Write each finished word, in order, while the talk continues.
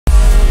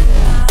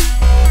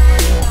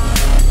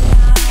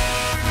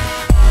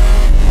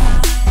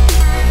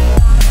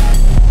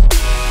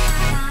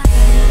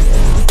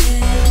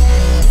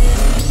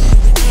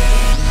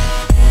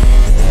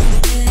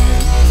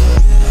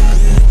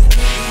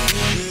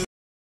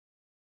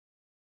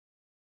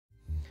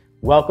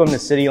Welcome to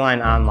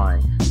Cityline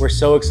Online. We're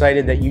so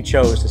excited that you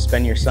chose to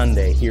spend your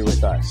Sunday here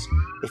with us.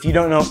 If you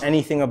don't know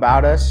anything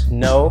about us,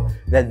 know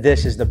that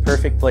this is the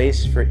perfect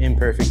place for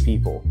imperfect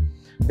people.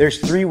 There's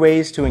 3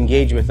 ways to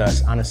engage with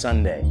us on a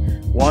Sunday.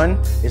 1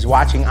 is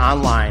watching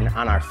online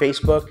on our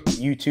Facebook,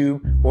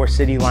 YouTube, or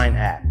Cityline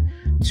app.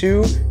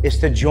 2 is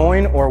to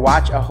join or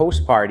watch a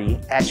host party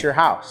at your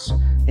house.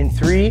 And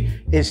 3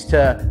 is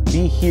to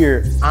be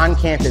here on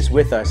campus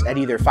with us at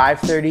either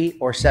 5:30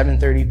 or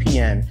 7:30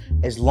 p.m.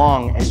 as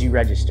long as you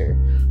register.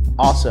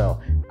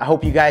 Also, I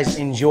hope you guys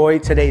enjoy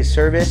today's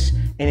service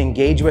and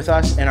engage with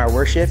us in our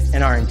worship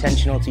and our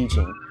intentional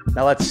teaching.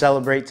 Now let's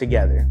celebrate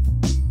together.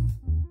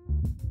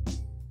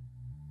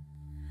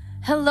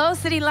 Hello,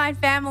 Cityline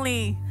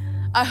family.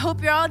 I hope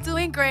you're all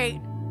doing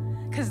great,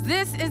 because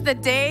this is the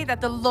day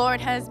that the Lord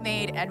has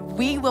made, and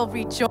we will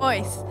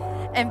rejoice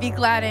and be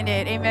glad in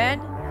it. Amen.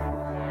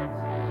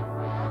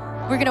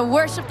 We're going to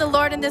worship the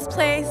Lord in this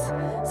place,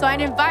 so I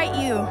invite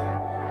you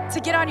to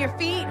get on your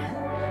feet,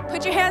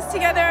 put your hands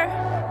together,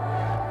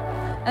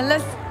 and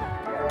let's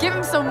give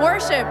him some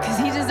worship, because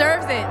he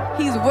deserves it.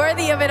 He's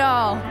worthy of it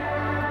all.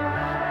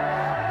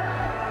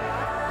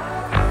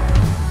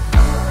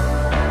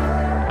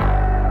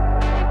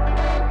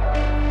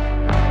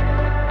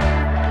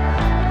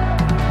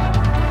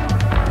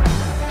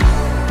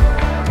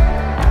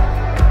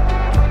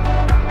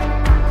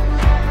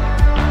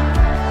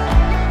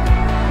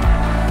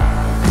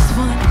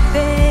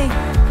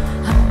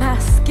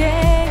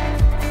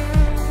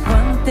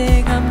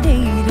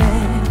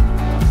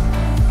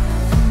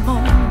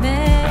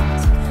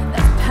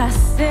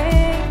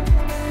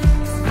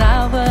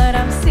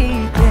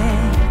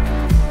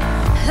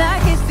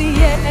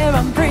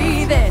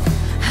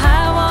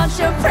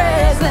 Your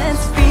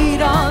presence,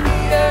 feet on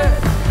the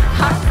earth,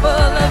 heart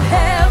full of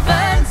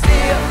heaven,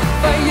 still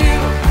for you,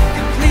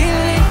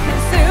 completely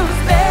consumes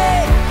me.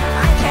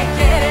 I can't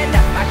get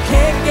enough, I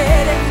can't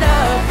get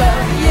enough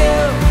of you.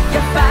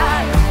 Your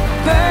fire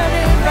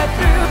burning right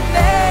through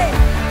me.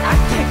 I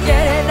can't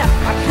get enough,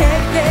 I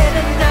can't get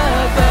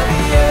enough of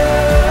you.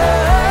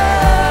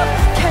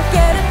 Can't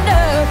get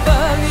enough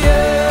of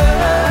you.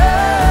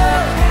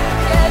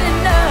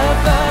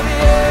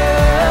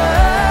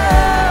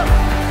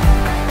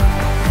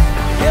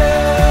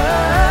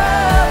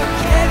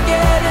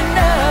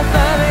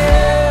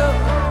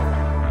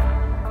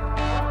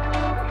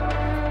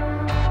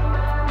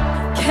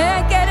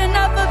 Can't get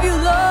enough of you.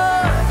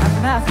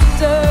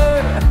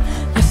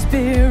 Your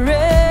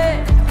spirit,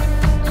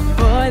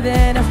 more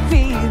than a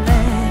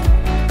feeling.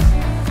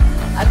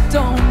 I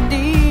don't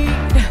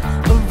need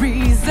a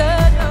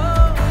reason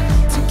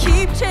to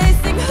keep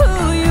chasing who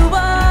you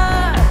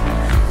are.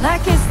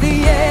 Like it's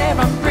the air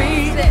I'm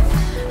breathing.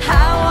 I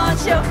want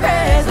your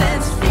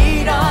presence,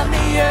 feet on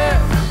the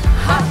earth,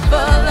 heart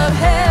full of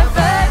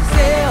heaven,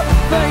 still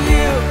for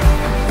you,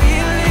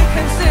 really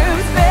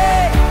consumes me.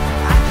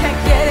 I can't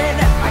get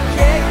enough, I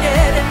can't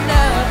get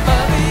enough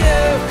of you.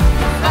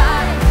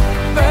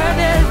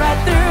 Burning right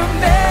through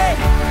me.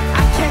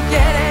 I can't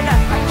get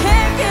enough, I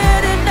can't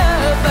get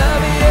enough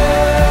of you.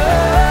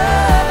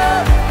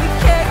 We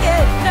can't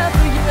get enough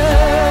of you.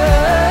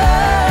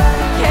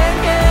 Can't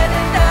get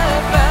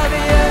enough of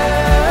you.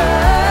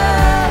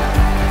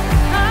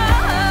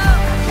 Oh,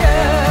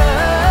 yeah.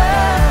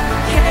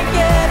 Can't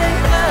get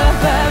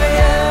enough of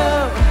you.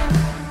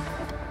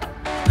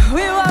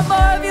 We want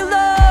more of you,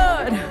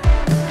 Lord.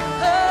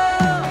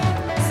 Oh,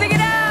 sing it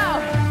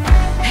out.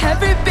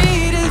 Every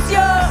beat is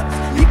yours.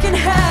 You can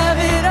have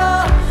it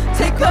all.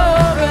 Take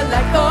over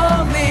like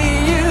only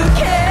you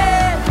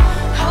can.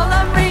 All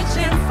I'm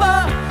reaching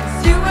for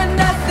is you and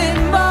nothing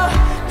more.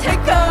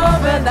 Take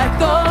over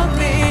like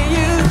only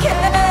you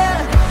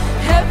can.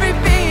 Every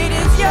beat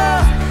is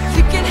yours.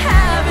 You can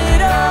have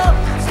it all.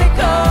 Take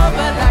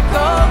over like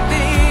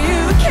only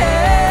you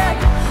can.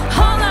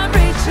 All I'm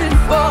reaching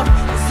for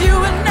is you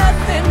and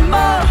nothing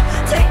more.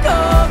 Take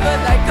over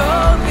like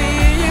only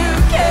you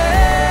can.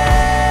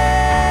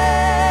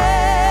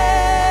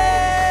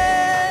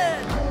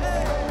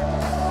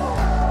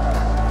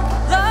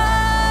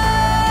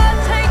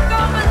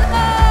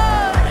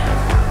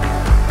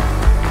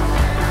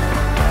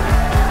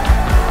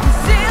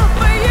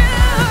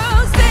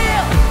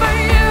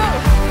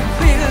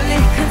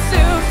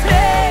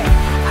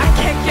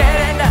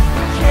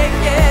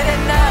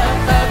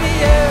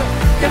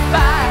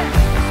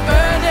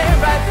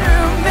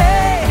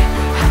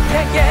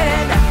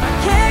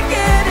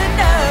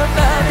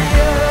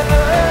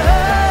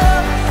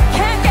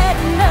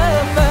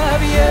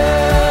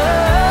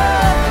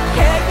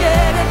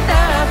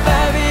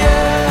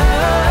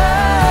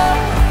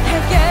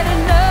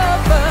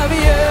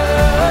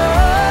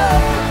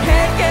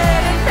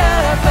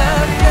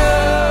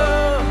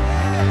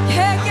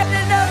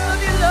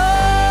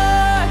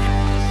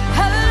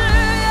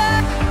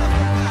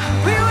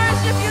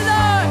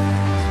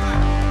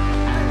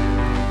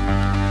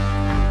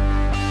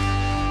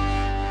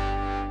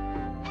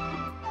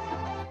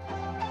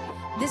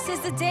 This is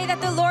the day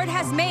that the Lord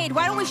has made.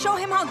 Why don't we show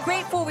him how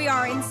grateful we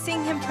are and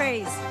sing him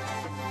praise?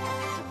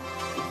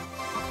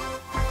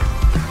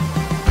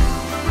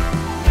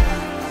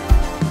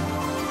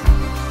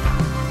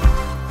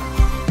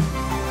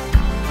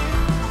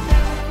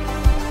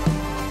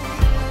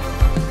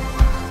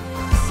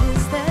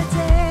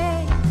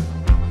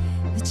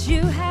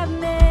 you have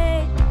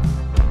made.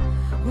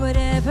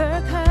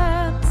 Whatever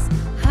comes,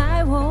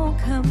 I won't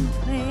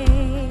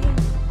complain.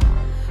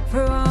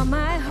 For all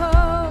my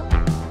hope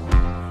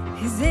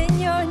is in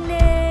your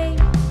name,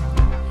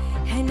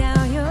 and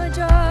now your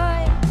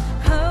joy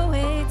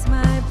awaits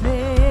my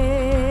praise.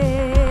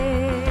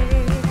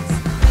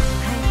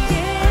 I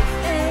give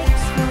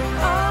thanks for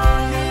all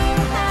you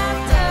have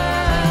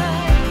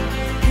done,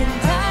 and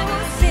I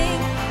will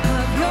sing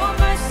of your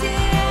mercy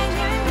and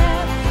your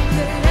love.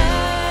 Your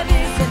love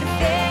is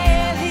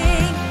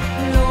unfailing,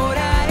 Lord,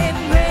 I am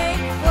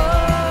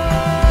grateful.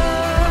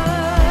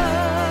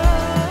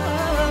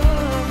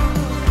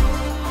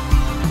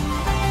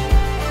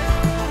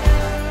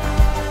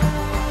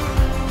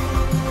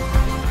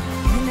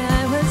 When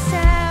I was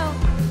down,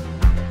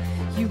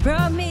 you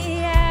brought me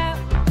out.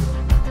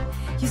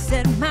 You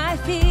set my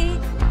feet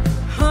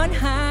on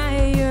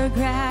higher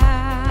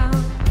ground.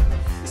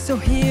 So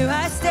here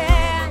I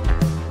stand.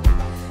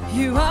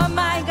 You are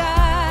my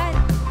God.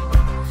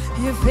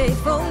 Your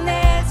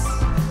faithfulness,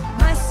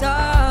 my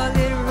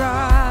solid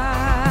rock.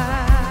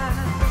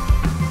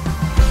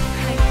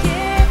 I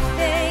give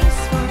thanks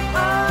for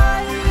all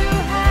you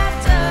have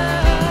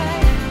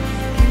done,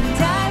 and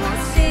I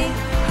will sing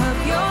of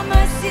your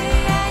mercy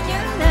and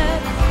your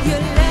love.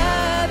 Your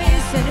love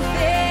is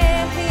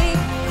unfailing,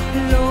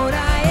 Lord, I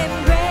am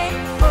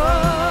grateful.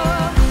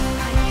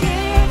 I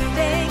give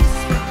thanks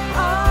for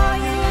all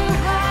you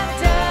have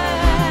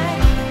done.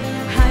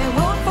 I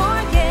won't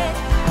forget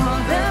all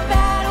the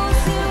battles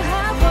you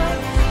have won.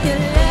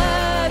 Your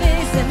love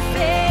is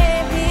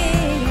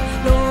unfailing,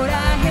 Lord, I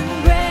am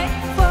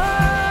grateful.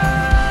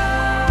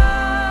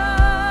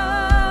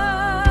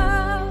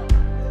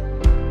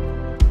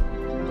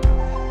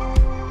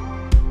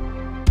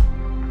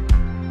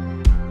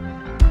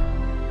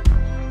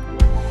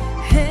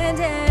 And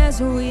as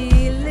we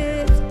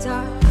lift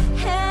our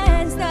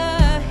hands, the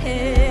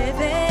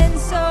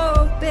heavens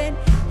open,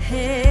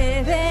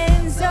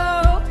 heavens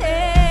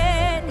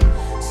open.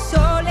 So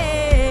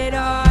let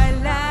our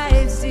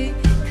lives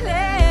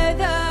declare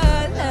the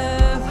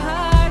love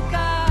our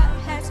God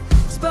has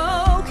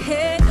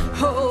spoken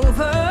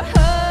over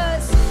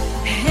us.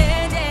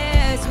 And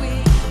as we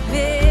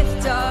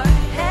lift our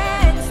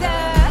hands, the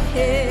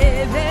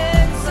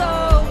heavens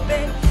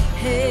open,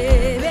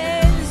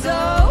 heavens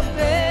open.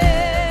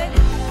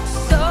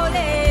 So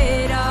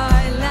let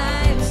our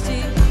lives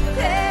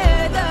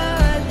declare the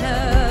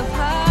love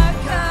our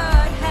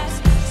God has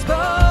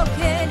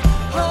spoken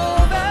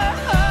over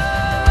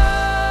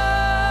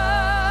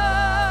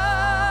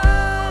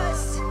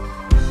us.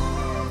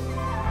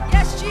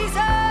 Yes,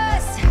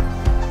 Jesus,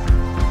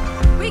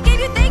 we give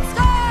you thanks,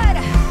 God.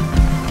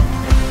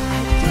 I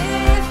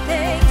give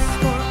thanks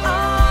for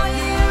all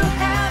you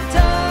have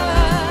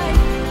done,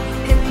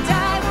 and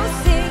I will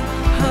sing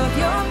of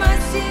your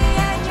mercy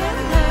and your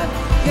love.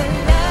 Your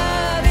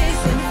love is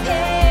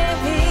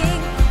unfailing,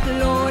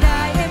 Lord, I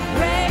am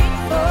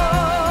grateful.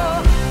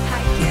 I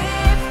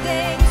give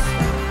thanks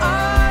for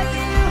all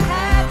you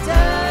have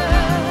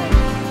done.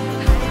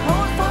 I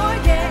won't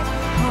forget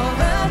all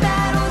the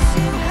battles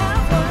you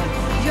have won.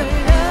 Your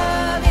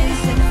love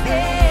is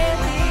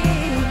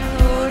unfailing,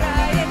 Lord, I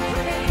am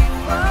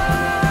grateful.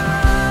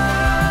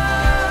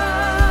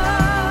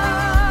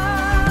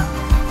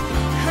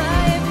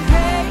 I am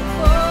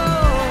grateful.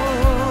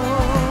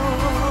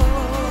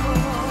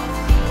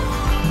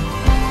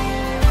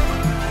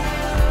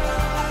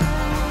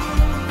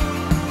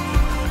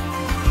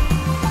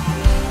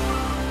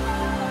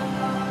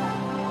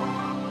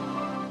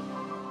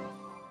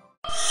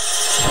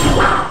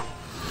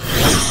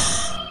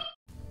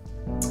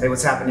 Hey,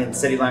 what's happening,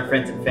 Cityline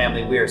friends and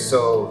family? We are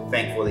so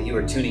thankful that you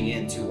are tuning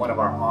in to one of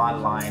our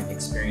online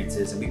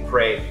experiences, and we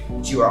pray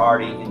that you are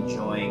already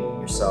enjoying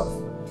yourself.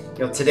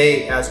 You know,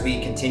 today, as we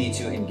continue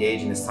to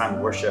engage in this time of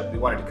worship, we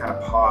wanted to kind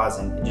of pause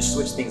and just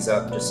switch things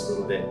up just a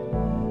little bit.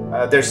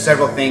 There's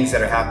several things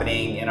that are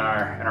happening in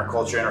our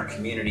culture, in our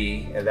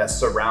community, that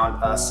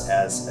surround us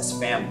as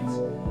families.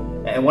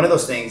 And one of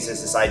those things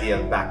is this idea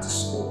of back to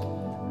school.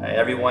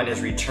 Everyone is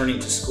returning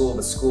to school,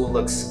 but school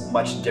looks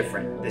much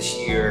different this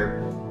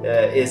year.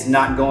 Is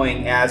not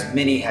going as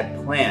many had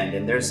planned,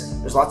 and there's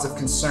lots of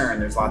concern,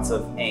 there's lots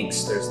of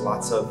angst, there's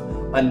lots of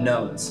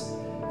unknowns.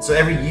 So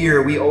every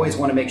year we always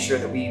want to make sure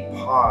that we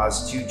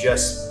pause to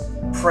just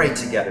pray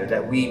together,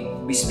 that we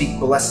speak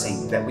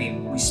blessing, that we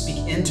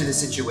speak into the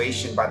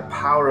situation by the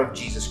power of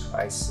Jesus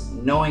Christ,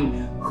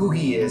 knowing who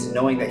He is,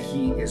 knowing that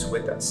He is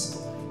with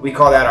us. We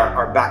call that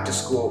our back to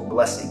school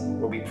blessing,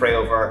 where we pray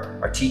over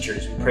our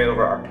teachers, we pray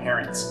over our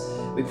parents,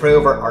 we pray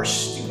over our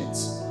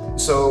students.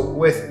 So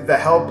with the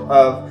help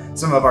of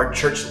some of our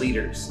church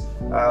leaders,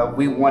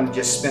 we want to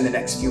just spend the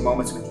next few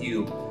moments with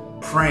you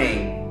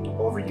praying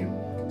over you.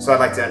 So I'd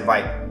like to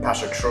invite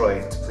Pastor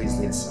Troy to please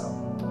lead us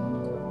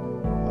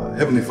out.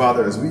 Heavenly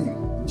Father, as we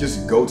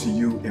just go to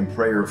you in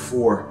prayer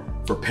for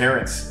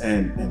parents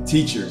and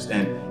teachers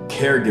and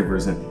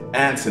caregivers and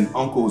aunts and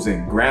uncles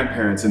and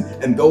grandparents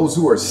and those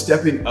who are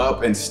stepping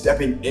up and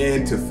stepping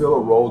in to fill a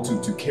role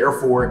to care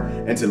for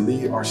and to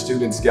lead our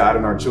students, God,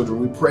 and our children.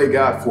 We pray,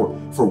 God,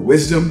 for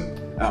wisdom,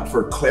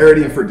 for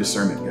clarity, and for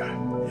discernment,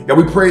 God. God,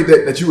 we pray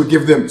that you would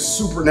give them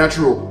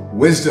supernatural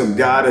wisdom,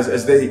 God,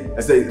 as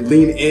they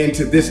lean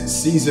into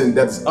this season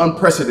that's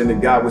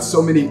unprecedented, God, with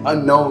so many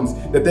unknowns,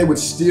 that they would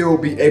still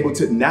be able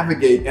to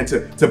navigate and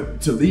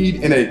to lead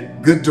in a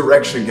good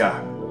direction,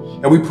 God.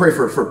 And we pray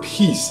for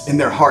peace in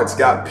their hearts,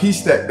 God,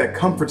 peace that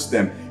comforts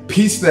them,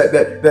 peace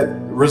that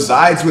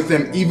resides with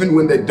them even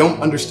when they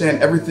don't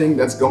understand everything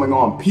that's going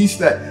on, peace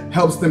that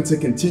helps them to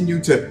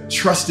continue to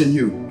trust in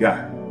you,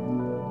 God.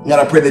 God,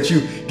 I pray that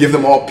you give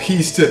them all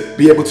peace to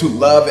be able to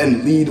love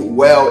and lead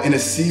well in a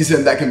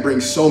season that can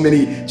bring so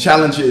many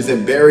challenges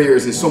and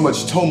barriers and so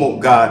much tumult,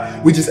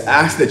 God. We just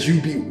ask that you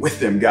be with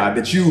them, God,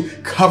 that you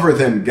cover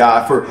them,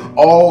 God, for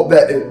all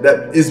that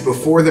is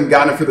before them,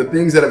 God, and for the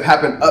things that have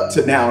happened up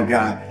to now,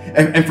 God,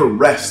 and for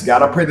rest,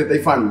 God. I pray that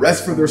they find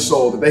rest for their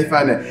soul, that they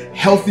find a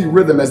healthy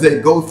rhythm as they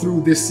go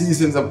through these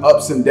seasons of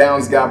ups and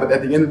downs, God, but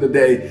at the end of the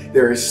day,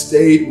 they're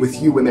stayed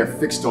with you and they're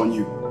fixed on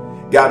you.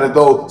 God,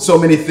 although so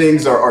many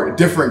things are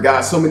different,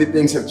 God, so many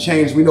things have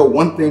changed, we know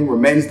one thing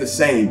remains the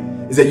same,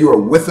 is that you are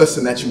with us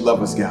and that you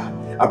love us, God.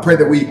 I pray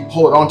that we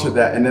hold on to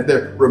that and that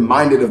they're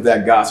reminded of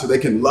that, God, so they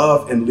can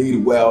love and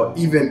lead well,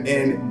 even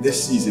in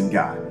this season,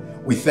 God.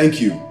 We thank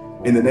you.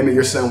 In the name of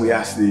your Son, we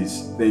ask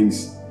these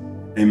things.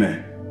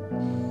 Amen.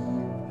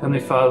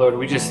 Heavenly Father, Lord,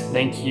 we just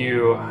thank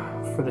you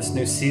for this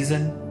new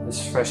season,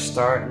 this fresh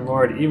start. And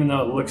Lord, even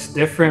though it looks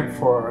different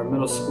for our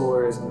middle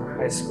schoolers and our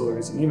high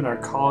schoolers and even our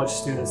college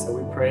students, that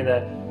we pray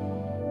that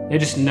they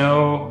just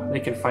know they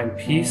can find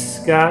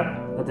peace,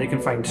 God, that they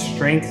can find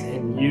strength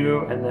in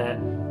you, and that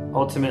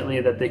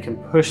ultimately that they can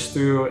push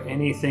through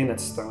anything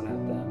that's thrown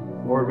at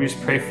them. Lord, we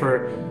just pray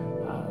for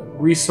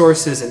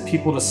resources and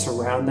people to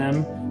surround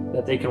them,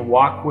 that they can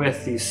walk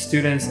with these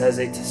students as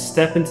they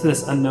step into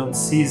this unknown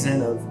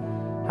season of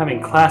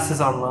having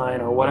classes online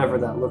or whatever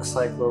that looks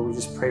like. Lord, we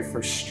just pray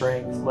for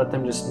strength. Let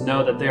them just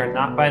know that they are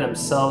not by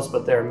themselves,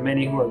 but there are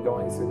many who are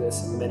going through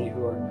this and many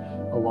who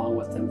are along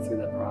with them through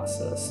that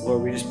process.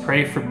 Lord, we just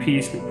pray for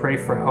peace. We pray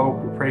for hope.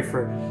 We pray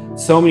for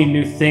so many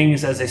new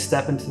things as they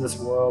step into this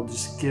world.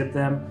 Just give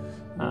them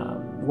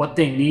what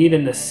they need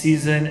in this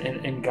season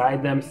and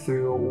guide them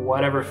through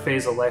whatever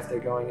phase of life they're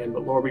going in.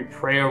 But Lord, we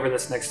pray over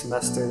this next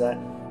semester that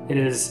it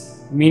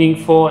is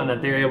meaningful and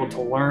that they're able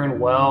to learn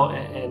well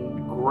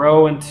and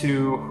grow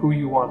into who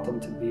you want them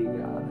to be,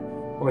 God.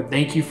 Lord,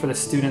 thank you for the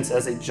students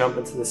as they jump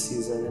into the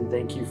season, and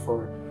thank you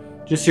for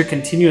just your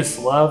continuous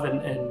love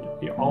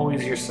and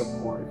always your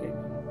support.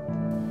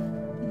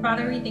 Amen.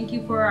 Father, we thank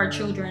you for our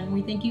children.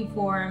 We thank you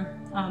for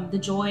the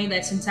joy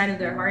that's inside of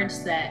their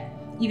hearts, that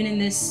even in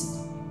this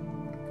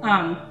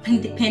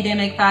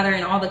pandemic, Father,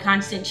 and all the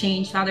constant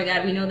change, Father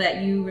God, we know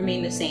that you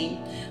remain the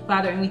same,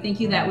 Father, and we thank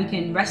you that we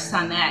can rest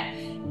on that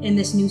in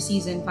this new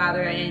season,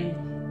 Father, and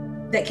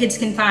that kids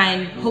can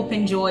find hope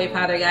and joy,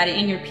 Father God,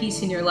 in your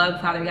peace and your love,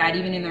 Father God,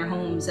 even in their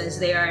homes as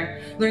they are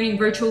learning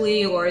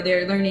virtually or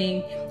they're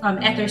learning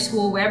at their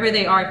school, wherever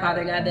they are,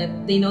 Father God,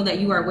 that they know that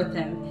you are with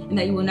them and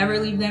that you will never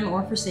leave them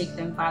or forsake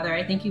them, Father.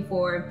 I thank you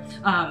for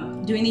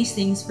doing these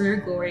things for your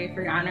glory,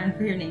 for your honor, and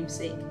for your name's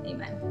sake.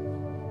 Amen.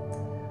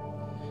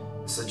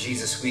 So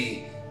Jesus,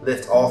 we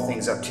lift all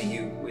things up to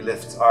you. We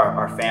lift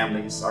our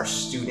families, our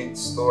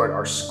students, Lord,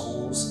 our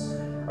schools,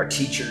 our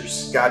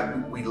teachers.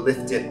 God, we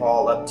lift it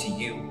all up to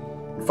you.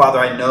 Father,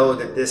 I know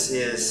that this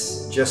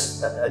is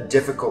just a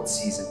difficult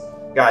season.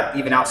 God,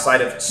 even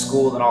outside of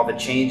school and all the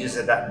changes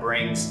that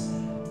brings,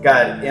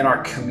 God, in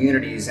our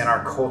communities, in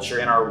our culture,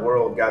 in our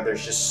world, God,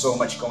 there's just so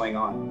much going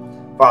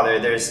on. Father,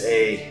 there's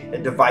a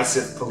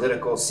divisive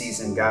political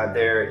season, God.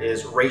 There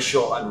is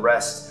racial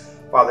unrest.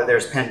 Father,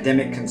 there's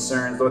pandemic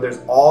concerns. Lord,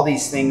 there's all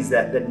these things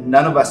that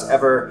none of us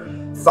ever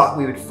thought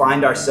we would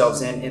find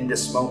ourselves in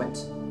this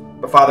moment.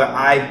 But Father,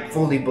 I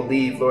fully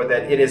believe, Lord,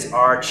 that it is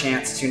our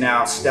chance to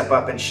now step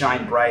up and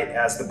shine bright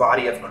as the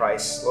body of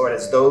Christ, Lord,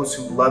 as those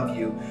who love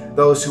you,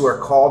 those who are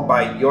called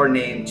by your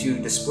name to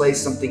display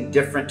something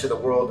different to the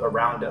world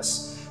around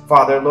us.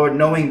 Father, Lord,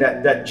 knowing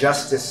that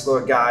justice,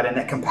 Lord God, and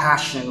that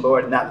compassion,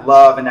 Lord, and that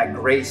love and that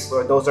grace,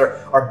 Lord, those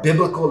are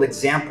biblical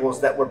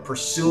examples that we're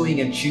pursuing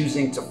and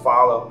choosing to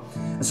follow.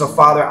 And so,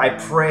 Father, I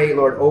pray,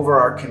 Lord, over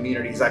our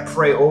communities. I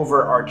pray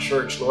over our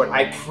church, Lord.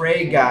 I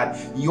pray, God,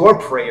 your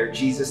prayer,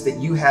 Jesus, that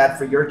you had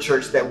for your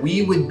church, that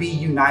we would be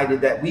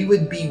united, that we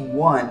would be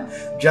one,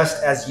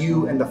 just as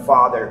you and the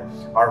Father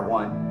are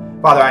one.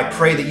 Father, I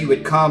pray that you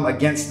would come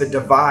against the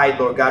divide,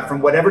 Lord God,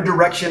 from whatever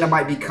direction it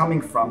might be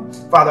coming from.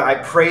 Father, I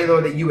pray,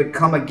 Lord, that you would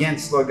come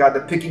against, Lord God,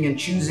 the picking and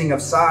choosing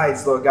of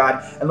sides, Lord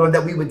God, and Lord,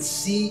 that we would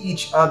see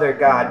each other,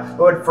 God,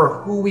 Lord,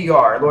 for who we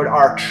are, Lord,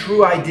 our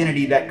true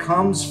identity that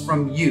comes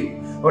from you,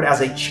 Lord, as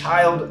a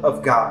child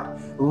of God,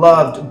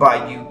 loved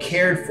by you,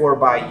 cared for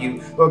by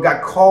you, Lord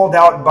God, called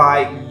out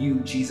by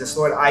you, Jesus.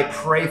 Lord, I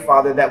pray,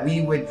 Father, that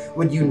we would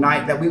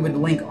unite, that we would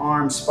link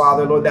arms,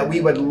 Father, Lord, that we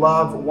would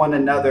love one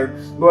another,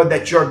 Lord,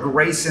 that your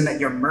grace and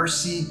that your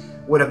mercy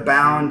would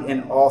abound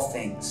in all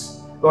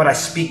things. Lord, I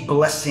speak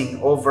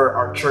blessing over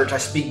our church. I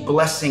speak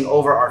blessing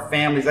over our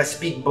families. I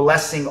speak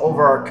blessing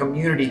over our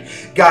community.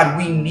 God,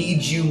 we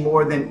need you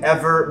more than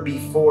ever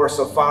before.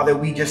 So, Father,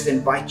 we just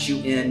invite you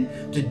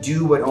in to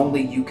do what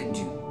only you can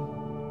do.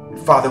 And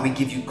Father, we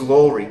give you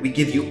glory. We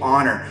give you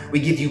honor.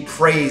 We give you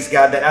praise,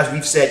 God, that as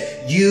we've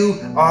said, you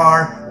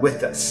are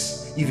with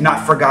us. You've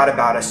not forgot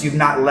about us. You've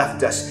not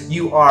left us.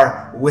 You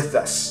are with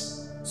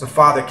us. So,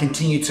 Father,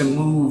 continue to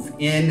move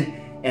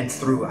in and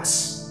through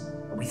us.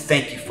 And we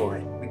thank you for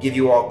it. We give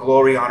you all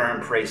glory, honor,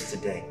 and praise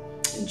today.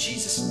 In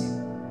Jesus'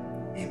 name,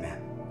 amen.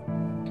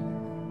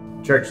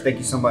 Church, thank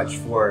you so much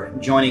for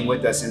joining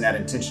with us in that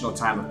intentional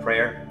time of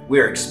prayer. We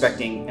are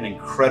expecting an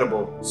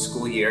incredible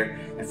school year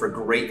and for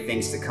great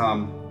things to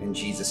come in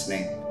Jesus'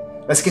 name.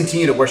 Let's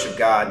continue to worship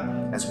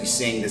God as we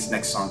sing this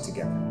next song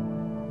together.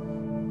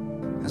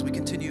 As we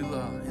continue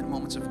in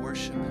moments of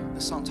worship,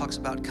 the song talks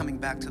about coming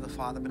back to the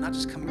Father, but not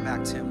just coming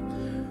back to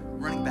Him,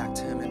 running back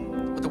to Him.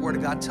 And what the Word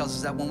of God tells us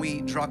is that when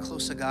we draw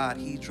close to God,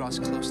 He draws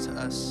close to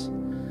us.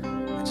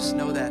 And just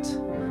know that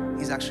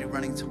He's actually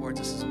running towards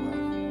us as well.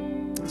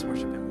 Let's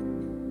worship Him.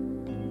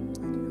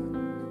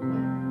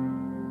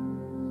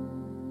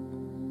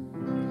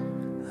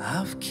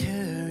 I've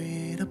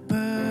carried a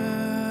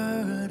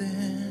burden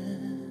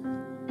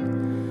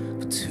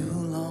for too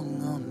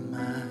long on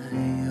my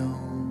own.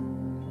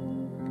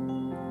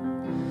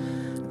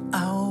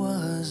 I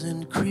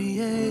wasn't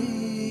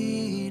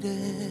created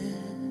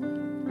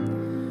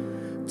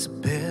to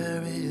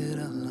bear it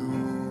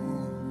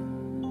alone.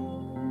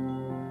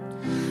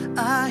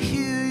 I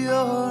hear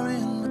your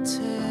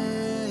invitation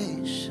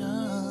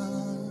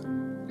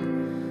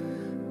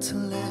to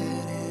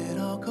let it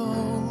all go.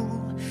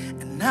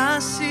 And I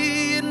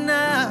see it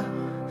now,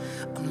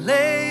 I'm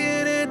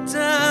laying it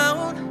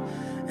down,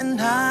 and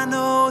I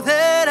know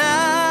that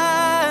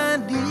I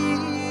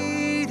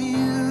need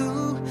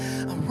you.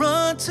 I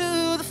run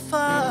to the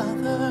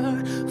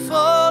Father,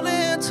 fall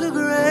into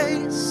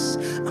grace.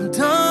 I'm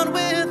done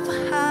with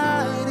the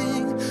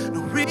hiding,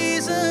 no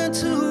reason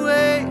to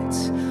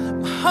wait.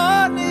 My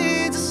heart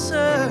needs a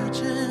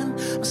surgeon,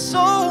 my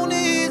soul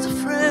needs a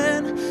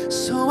friend,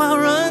 so I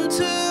run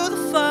to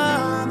the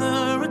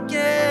Father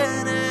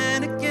again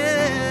and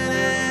again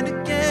and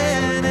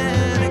again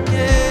and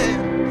again.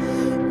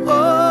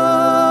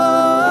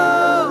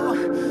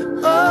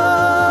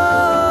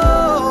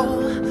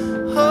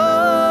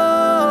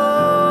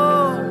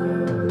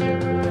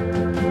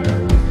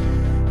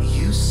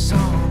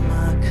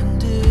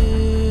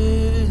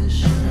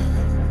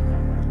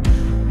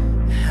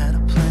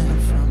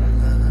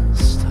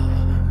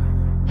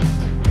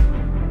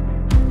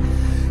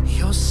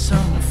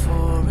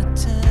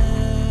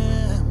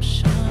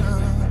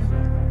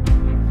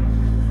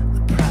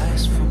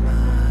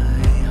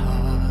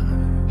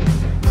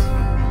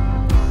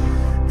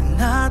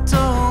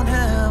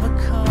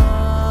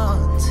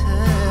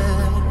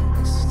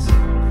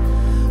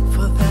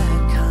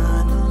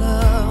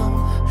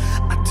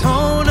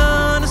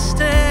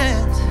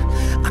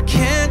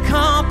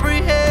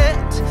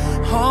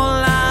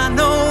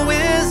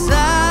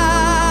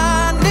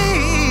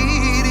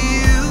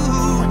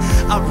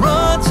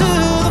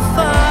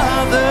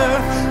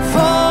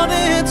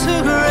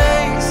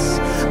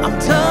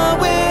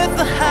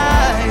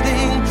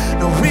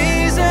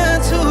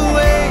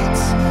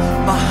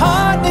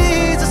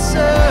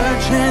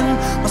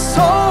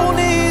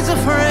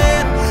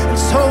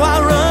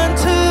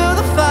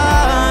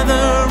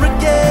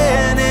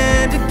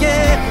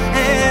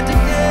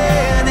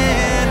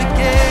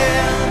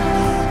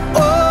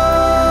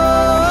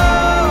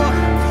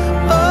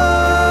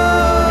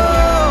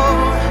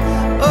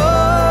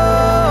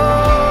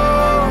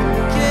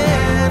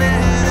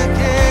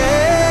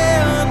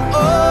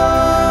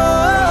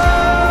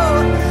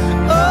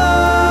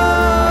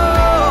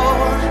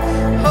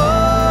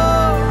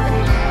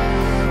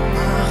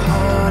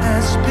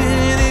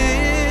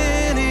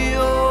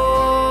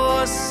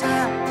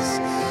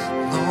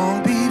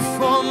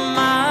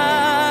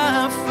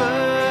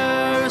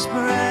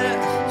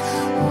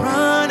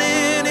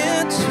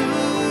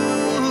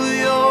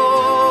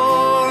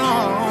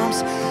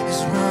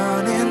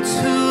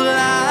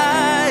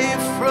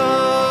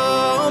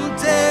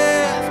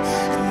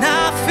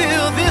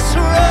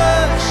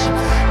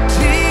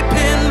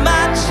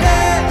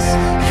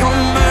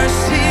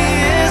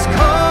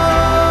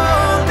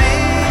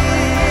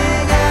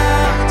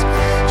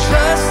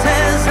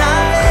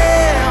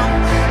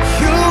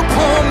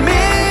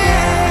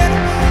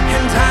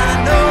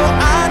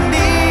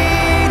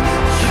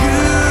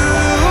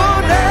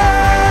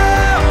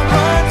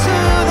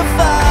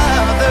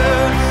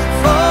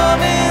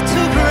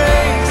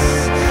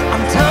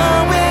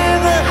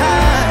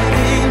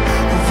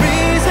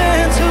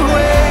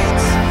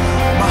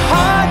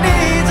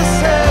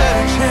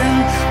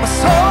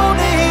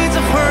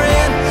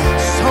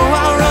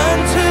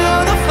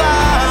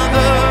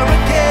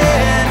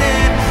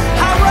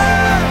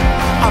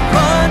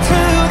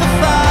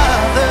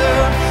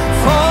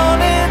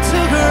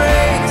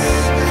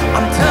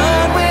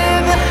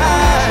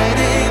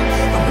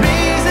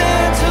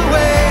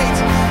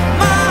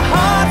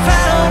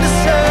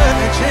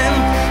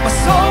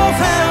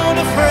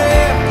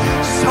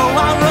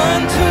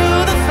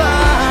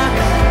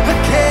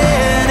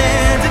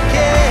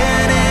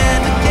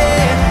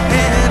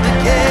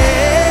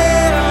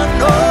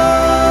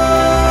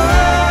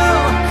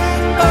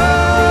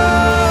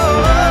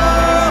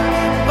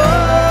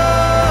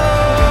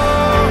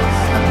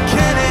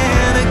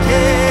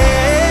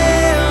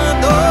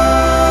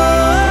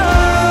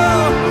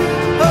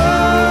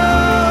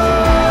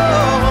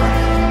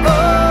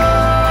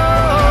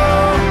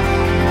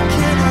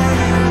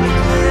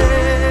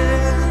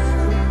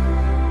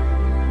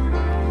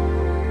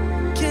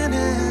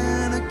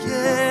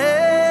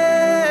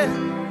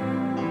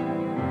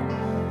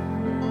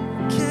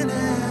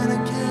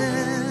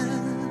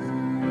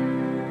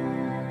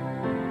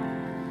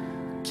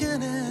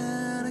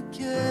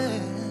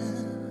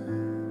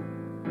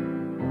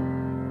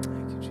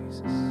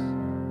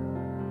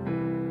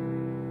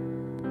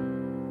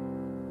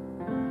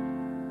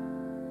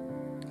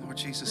 Lord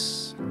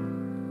Jesus,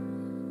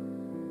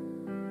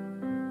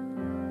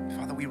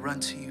 Father, we run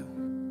to you.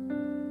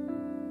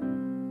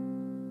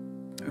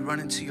 We run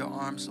into your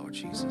arms, Lord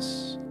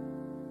Jesus.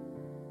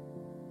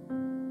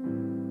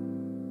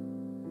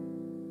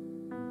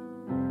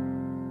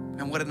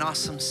 And what an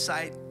awesome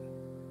sight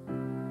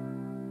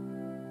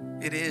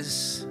it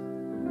is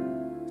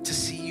to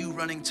see you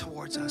running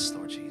towards us,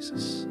 Lord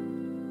Jesus.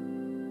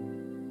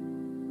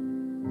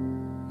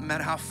 No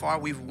matter how far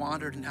we've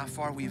wandered and how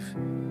far we've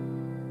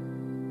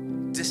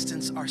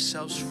distanced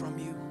ourselves from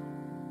you,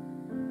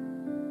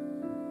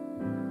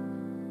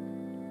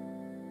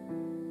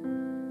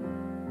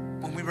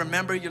 when we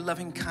remember your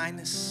loving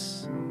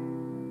kindness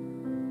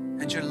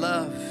and your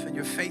love and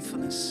your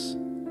faithfulness,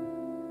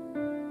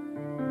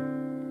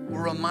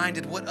 we're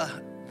reminded what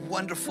a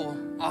wonderful,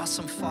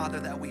 awesome Father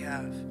that we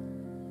have.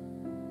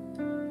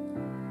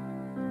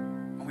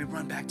 And we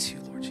run back to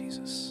you, Lord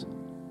Jesus,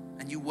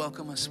 and you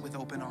welcome us with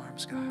open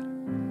arms, God.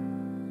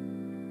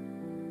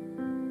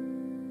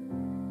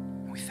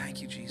 And we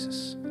thank you,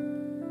 Jesus.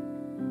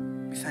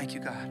 We thank you,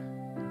 God,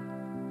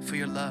 for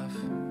your love,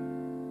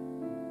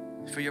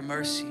 for your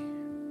mercy,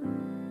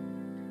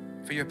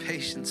 for your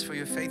patience, for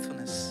your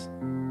faithfulness.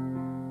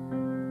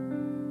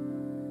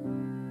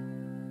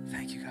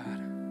 Thank you, God.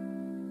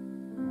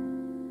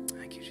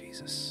 Thank you,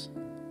 Jesus.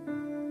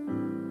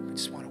 We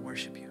just want to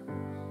worship you.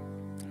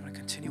 I want to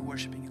continue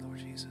worshiping you, Lord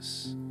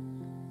Jesus.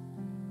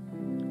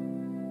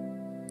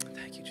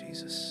 Thank you,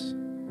 Jesus.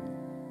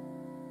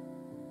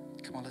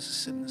 Come on, let's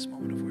just sit in this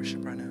moment of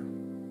worship right now.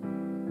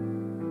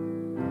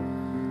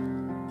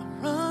 I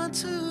run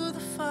to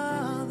the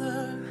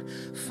Father,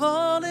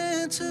 fall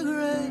into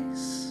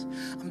grace.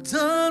 I'm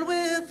done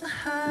with the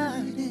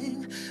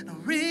hiding, no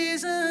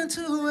reason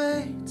to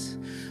wait.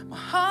 My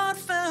heart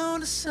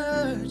found a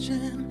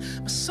surgeon,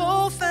 my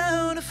soul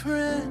found a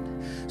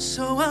friend.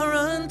 So I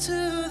run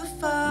to the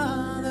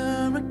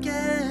Father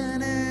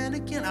again and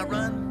again. I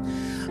run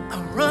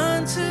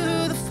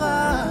to the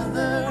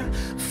Father,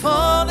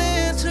 fall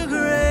into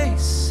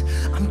grace.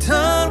 I'm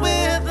done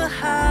with the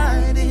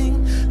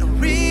hiding, no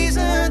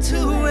reason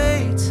to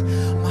wait.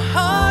 My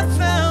heart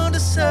found a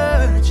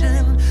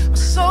surgeon, my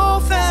soul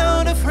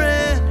found a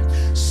friend.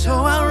 So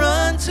I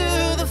run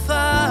to the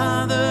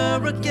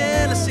Father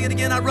again. Let's sing it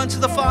again. I run to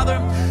the Father.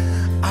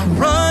 I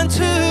run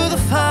to the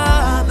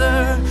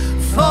Father,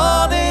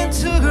 fall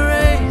into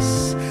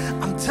grace.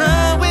 I'm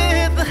done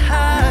with the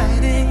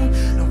hiding,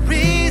 no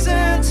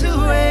reason to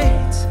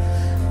wait.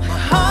 My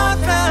heart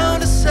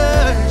found a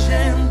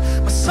surgeon,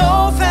 my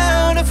soul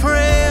found a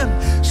friend.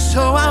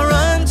 So I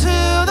run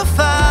to the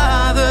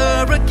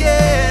Father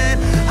again.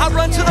 I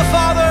run to the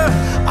Father.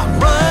 I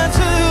run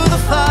to the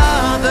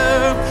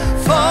Father,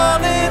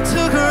 fall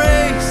into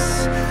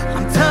grace.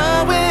 I'm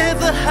done with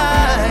the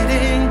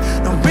hiding,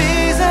 no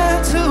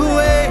reason to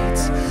wait.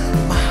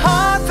 My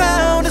heart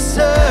found a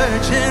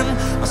surgeon,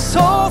 my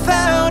soul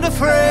found a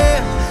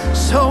friend.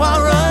 So I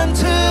run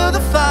to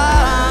the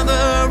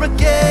Father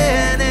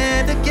again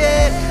and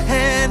again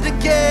and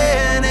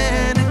again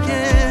and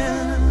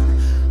again.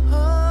 Oh,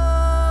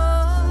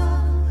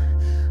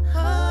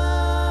 oh,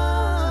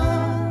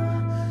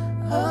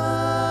 oh,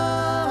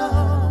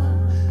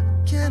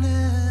 again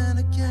and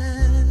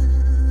again.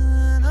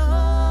 Oh,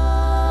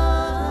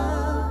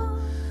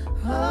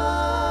 oh,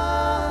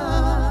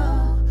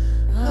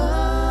 oh.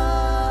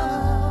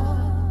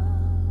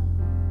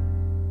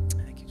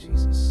 Thank you,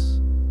 Jesus.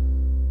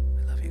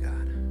 We love you,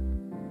 God.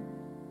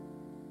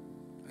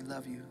 We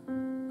love you,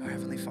 our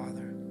Heavenly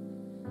Father.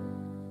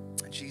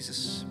 In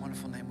Jesus'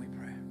 wonderful name we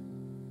pray.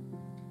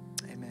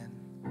 Amen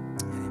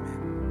and amen.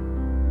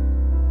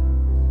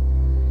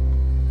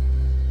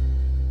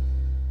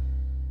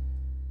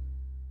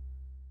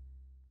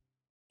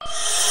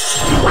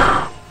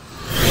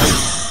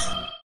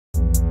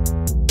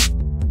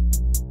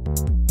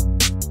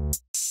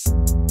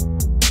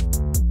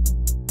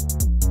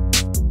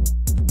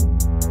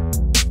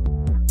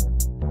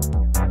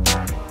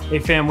 Hey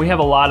fam, we have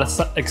a lot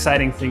of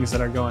exciting things that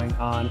are going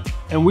on,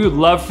 and we would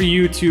love for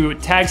you to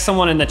tag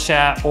someone in the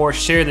chat or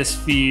share this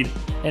feed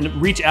and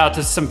reach out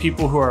to some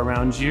people who are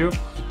around you.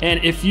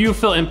 And if you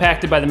feel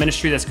impacted by the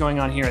ministry that's going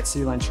on here at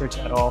Cityline Church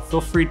at all,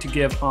 feel free to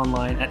give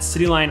online at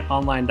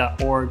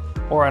citylineonline.org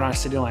or on our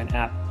Cityline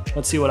app.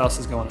 Let's see what else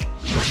is going on.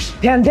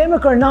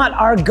 Pandemic or not,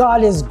 our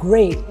God is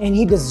great and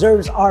He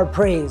deserves our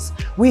praise.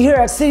 We here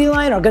at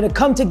Cityline are going to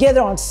come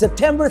together on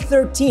September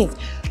 13th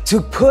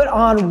to put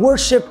on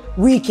Worship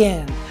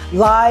Weekend,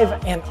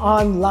 live and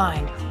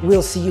online.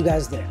 We'll see you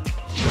guys there.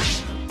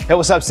 Hey,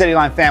 what's up,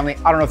 Cityline family?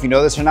 I don't know if you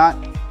know this or not,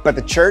 but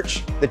the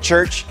church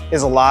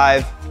is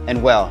alive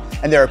and well.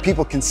 And there are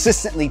people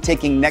consistently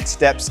taking next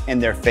steps in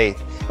their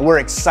faith. And we're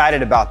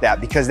excited about that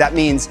because that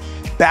means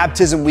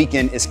Baptism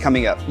Weekend is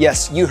coming up.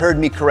 Yes, you heard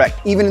me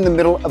correct. Even in the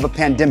middle of a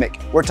pandemic,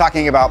 we're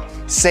talking about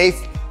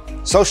safe,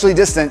 socially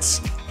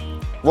distanced,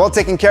 well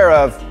taken care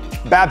of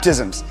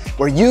baptisms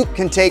where you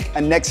can take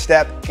a next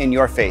step in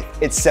your faith.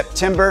 It's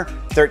September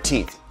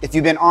 13th. If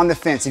you've been on the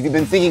fence, if you've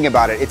been thinking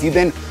about it, if you've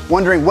been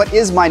wondering what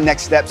is my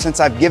next step since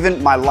I've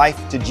given my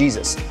life to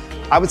Jesus,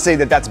 I would say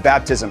that that's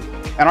baptism.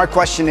 And our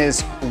question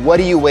is, what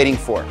are you waiting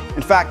for?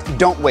 In fact,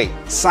 don't wait.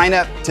 Sign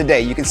up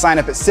today. You can sign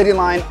up at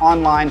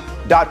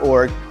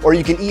citylineonline.org, or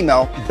you can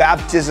email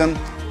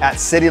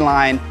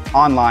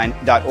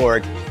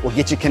baptism@citylineonline.org. We'll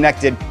get you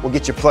connected, we'll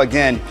get you plugged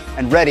in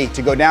and ready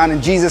to go down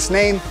in Jesus'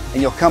 name,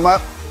 and you'll come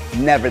up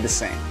never the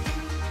same.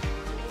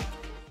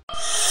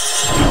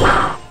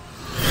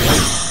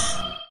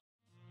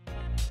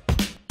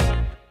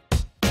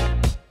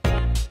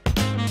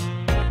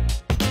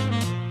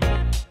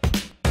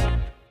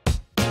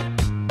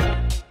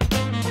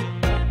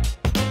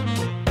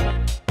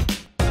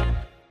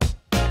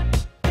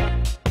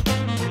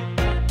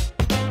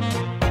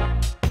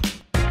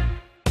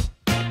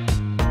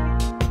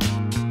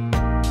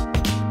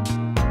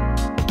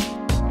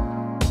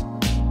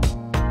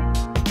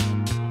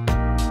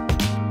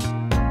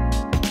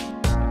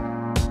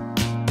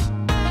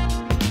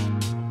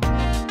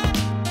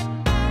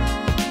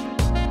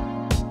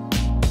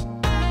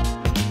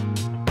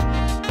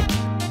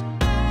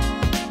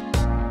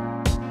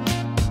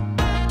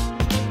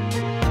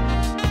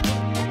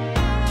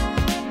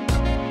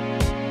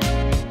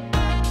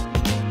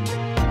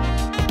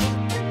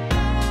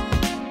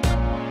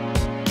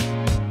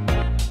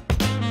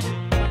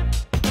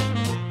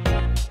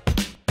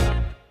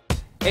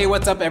 Hey,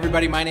 what's up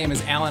everybody? My name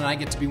is Alan and I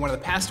get to be one of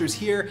the pastors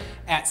here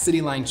at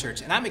Cityline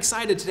Church. And I'm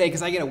excited today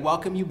because I get to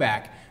welcome you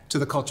back to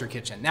the Culture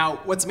Kitchen. Now,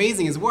 what's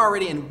amazing is we're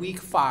already in week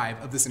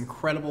 5 of this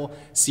incredible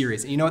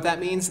series. And you know what that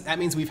means? That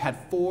means we've had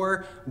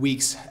 4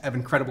 weeks of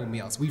incredible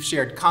meals. We've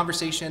shared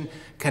conversation,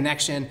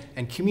 connection,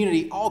 and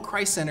community, all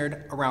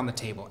Christ-centered around the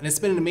table. And it's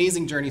been an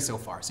amazing journey so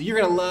far. So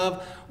you're gonna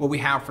love what we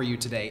have for you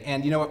today.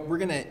 And you know what? We're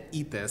gonna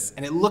eat this,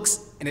 and it looks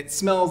and it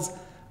smells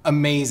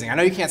amazing. I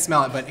know you can't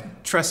smell it,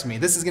 but trust me,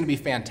 this is gonna be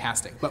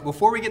fantastic. But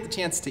before we get the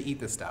chance to eat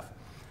this stuff,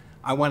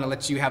 I wanna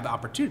let you have the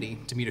opportunity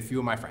to meet a few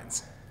of my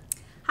friends.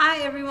 Hi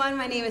everyone,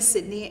 my name is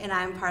Sydney and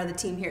I'm part of the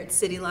team here at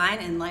Cityline,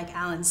 and like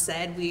Alan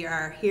said, we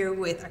are here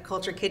with our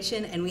Culture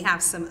Kitchen and we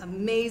have some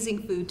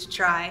amazing food to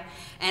try.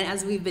 And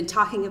as we've been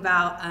talking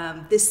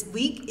about, this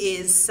week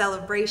is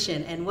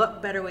celebration, and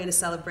what better way to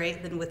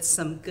celebrate than with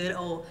some good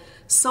old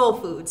soul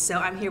food. So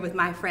I'm here with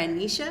my friend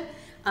Nisha.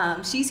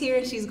 She's here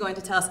and she's going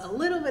to tell us a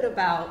little bit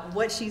about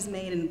what she's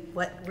made and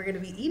what we're going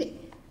to be eating.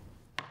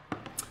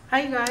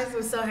 Hi you guys,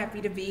 I'm so happy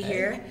to be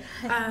here.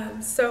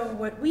 So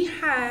what we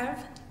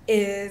have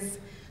is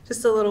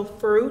just a little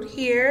fruit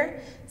here,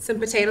 some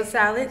potato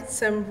salad,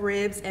 some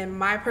ribs, and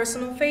my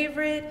personal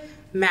favorite,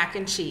 mac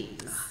and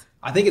cheese.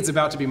 I think it's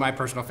about to be my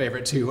personal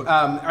favorite too.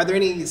 Are there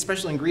any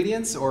special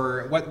ingredients,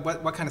 or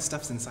what kind of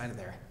stuff's inside of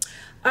there?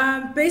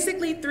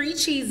 Basically 3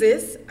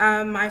 cheeses.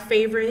 My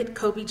favorite,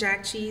 Kobe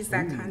Jack cheese,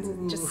 that kind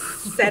of just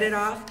set it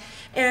off.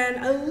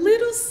 And a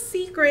little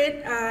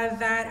secret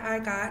that I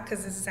got,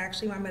 because this is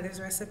actually my mother's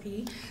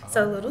recipe,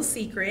 so a little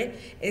secret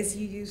is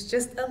you use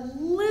just a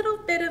little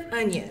bit of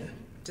onion,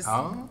 just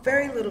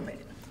very little bit.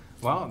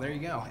 Well, there you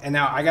go. And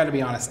now I got to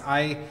be honest,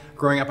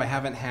 growing up, I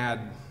haven't had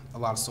a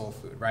lot of soul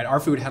food, right?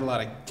 Our food had a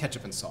lot of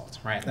ketchup and salt,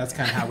 right? That's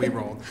kind of how we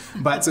rolled.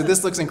 But so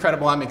this looks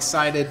incredible. I'm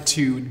excited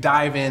to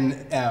dive in.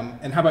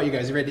 And how about you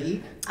guys? You ready to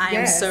eat? I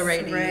am so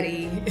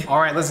ready. All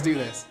right, let's do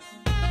this.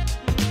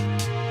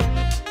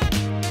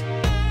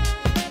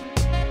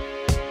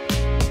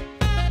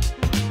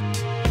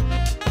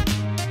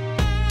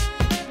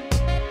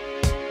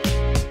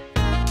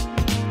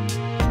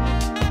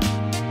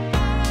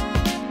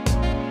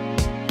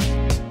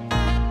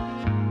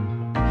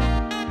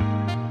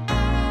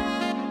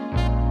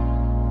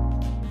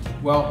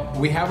 Well,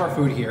 we have our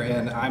food here,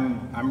 and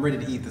I'm ready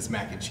to eat this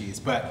mac and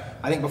cheese. But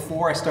I think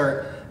before I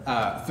start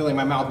filling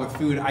my mouth with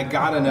food, I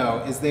gotta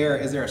know: is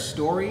there a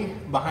story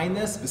behind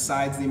this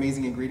besides the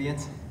amazing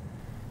ingredients?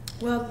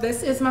 Well,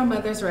 this is my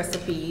mother's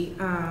recipe.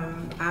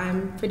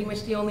 I'm pretty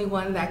much the only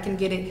one that can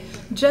get it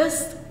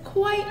just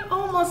quite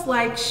almost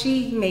like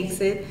she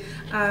makes it.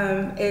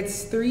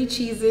 It's 3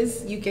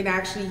 cheeses. You can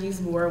actually use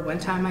more. One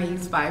time I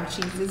used 5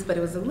 cheeses, but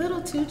it was a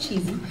little too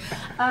cheesy.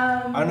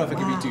 I don't know if it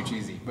could be too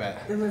cheesy, but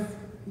it was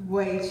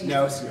way cheesy.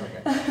 No, it's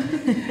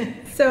okay.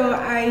 So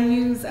I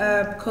use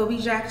Kobe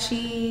Jack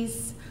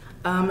cheese,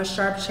 a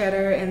sharp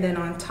cheddar, and then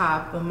on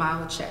top a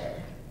mild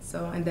cheddar.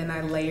 So, and then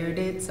I layered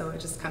it, so it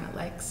just kind of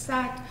like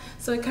sat.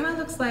 So it kind of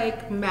looks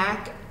like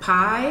mac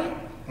pie,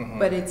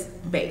 but it's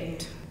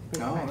baked.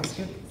 Oh, that's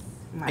good.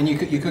 And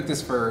you cook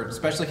this for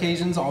special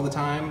occasions all the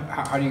time?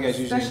 How do you guys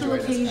usually enjoy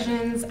this? Special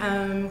occasions,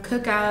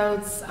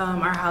 cookouts,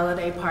 our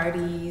holiday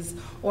parties,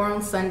 or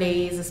on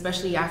Sundays,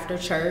 especially after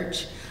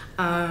church,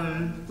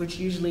 which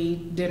usually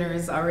dinner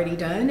is already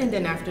done, and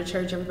then after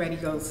church everybody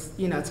goes,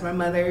 to my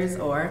mother's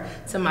or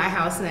to my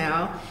house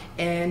now,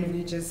 and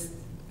we just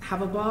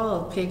have a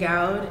ball, pig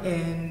out,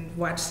 and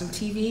watch some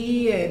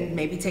TV, and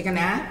maybe take a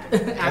nap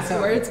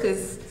afterwards,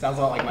 because sounds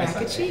a lot like my mac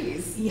and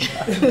cheese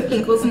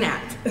equals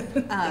nap.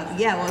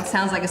 Yeah, well, it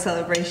sounds like a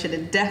celebration,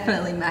 and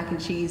definitely mac and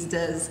cheese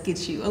does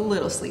get you a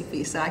little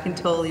sleepy, so I can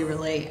totally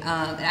relate. It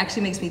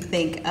actually makes me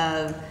think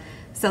of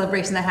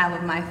celebrations I have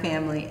with my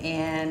family,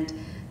 and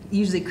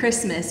usually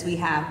Christmas we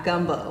have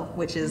gumbo,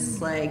 which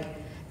is like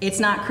it's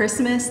not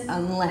Christmas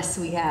unless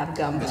we have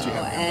gumbo,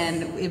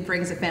 and it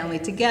brings the family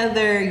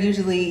together.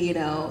 Usually, you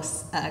know,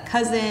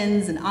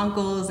 cousins and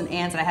uncles and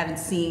aunts that I haven't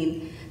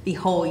seen the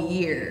whole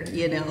year.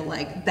 You know,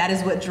 like that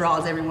is what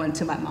draws everyone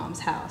to my mom's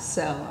house.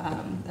 So,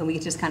 and we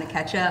just kind of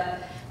catch up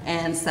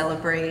and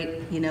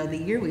celebrate, you know, the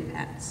year we've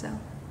had. So,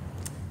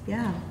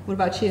 yeah. What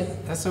about you?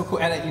 That's so cool.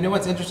 And you know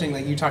what's interesting?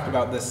 Like you talked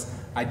about this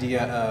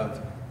idea of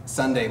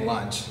Sunday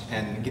lunch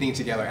and getting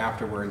together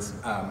afterwards.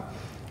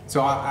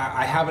 So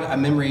I have a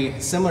memory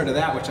similar to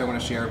that, which I want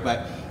to share,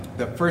 but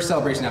the first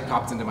celebration that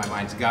popped into my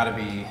mind has got to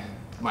be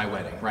my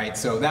wedding, right?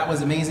 So that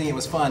was amazing, it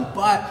was fun,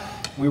 but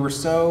we were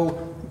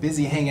so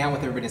busy hanging out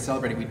with everybody and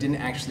celebrating, we didn't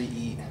actually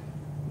eat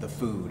the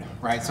food,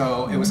 right?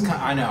 So it was kind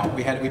of, I know,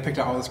 we picked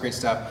out all this great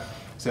stuff,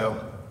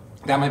 so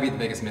that might be the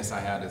biggest miss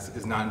I had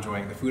is not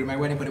enjoying the food at my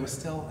wedding, but it was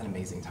still an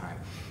amazing time.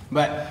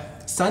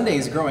 But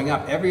Sundays growing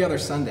up, every other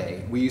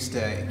Sunday, we used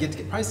to get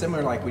together, probably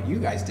similar to like what you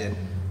guys did,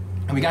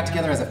 and we got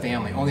together as a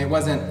family, only it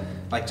wasn't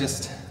like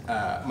just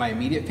my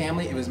immediate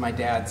family, it was my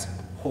dad's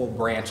whole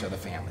branch of the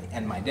family.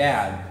 And my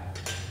dad,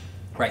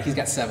 right, he's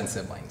got 7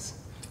 siblings.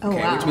 Oh,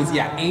 wow. Which means,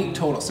 8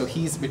 total. So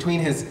he's,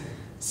 between his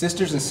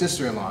sisters and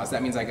sister-in-laws,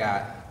 that means I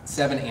got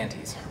 7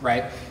 aunties,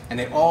 right? And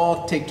they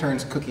all take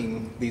turns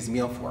cooking these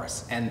meals for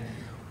us. And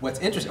what's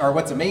interesting, or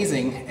what's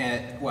amazing,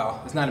 and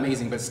well, it's not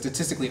amazing, but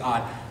statistically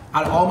odd,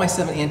 out of all my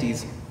 7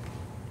 aunties,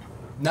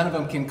 none of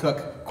them can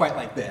cook quite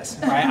like this,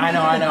 right? I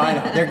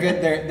know. They're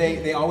good.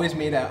 They always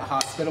made a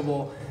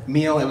hospitable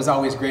meal. It was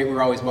always great. We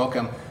were always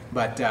welcome,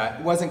 but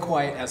it wasn't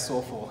quite as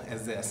soulful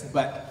as this.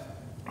 But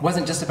it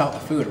wasn't just about the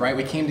food, right?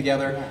 We came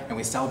together and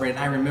we celebrated.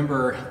 And I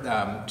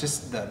remember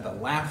just the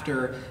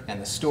laughter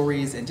and the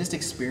stories and just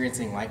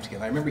experiencing life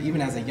together. I remember even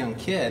as a young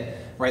kid,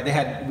 right?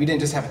 We didn't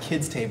just have a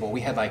kids table.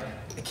 We had like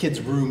a kids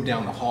room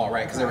down the hall,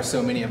 right? Because there were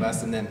so many of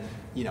us, and then,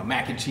 you know,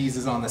 mac and cheese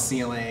is on the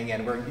ceiling,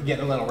 and we're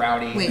getting a little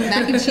rowdy. Wait,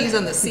 mac and cheese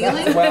on the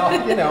ceiling?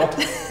 Well, you know,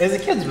 it's a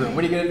kid's room.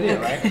 What are you going to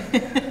do,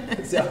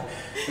 right? So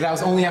that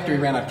was only after we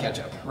ran out of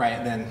ketchup, right?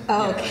 And then,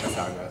 okay. That's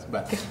how it goes.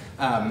 But,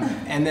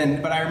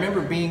 but I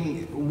remember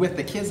being with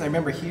the kids. I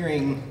remember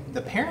hearing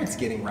the parents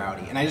getting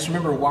rowdy, and I just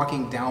remember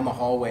walking down the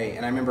hallway,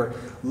 and I remember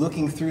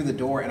looking through the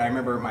door, and I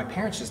remember my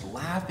parents just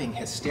laughing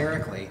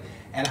hysterically.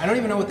 And I don't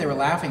even know what they were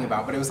laughing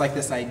about, but it was like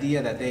this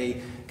idea that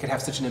they could have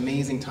such an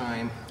amazing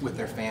time with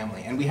their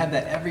family. And we had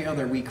that every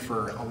other week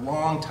for a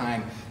long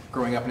time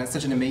growing up, and it's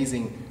such an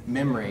amazing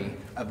memory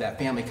of that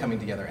family coming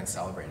together and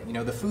celebrating. You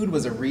know, the food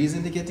was a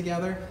reason to get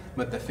together,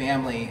 but the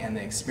family and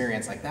the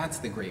experience, like that's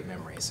the great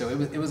memory. So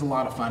it was a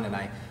lot of fun, and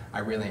I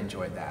really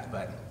enjoyed that.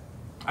 But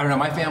I don't know,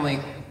 my family,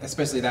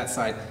 especially that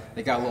side,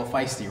 they got a little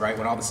feisty, right?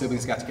 When all the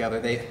siblings got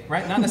together,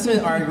 right? Not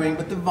necessarily arguing,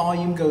 but the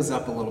volume goes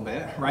up a little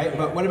bit, right?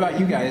 But what about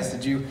you guys?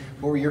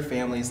 What were your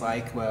families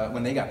like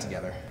when they got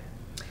together?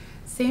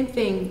 Same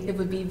thing. It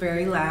would be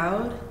very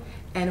loud,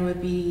 and it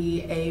would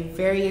be a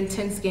very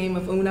intense game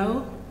of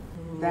Uno.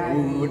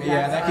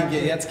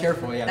 That's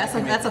careful. Yeah,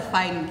 that's a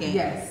fighting game.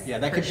 Yes. Yeah,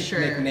 that could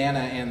make Nana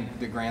and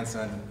the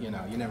grandson, you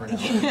know, you never know.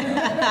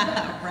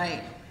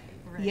 Right.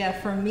 Yeah,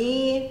 for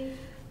me,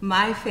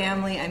 my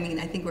family, I mean,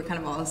 I think we're kind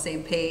of all on the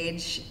same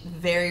page,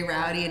 very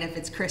rowdy, and if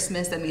it's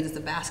Christmas, that means it's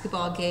a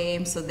basketball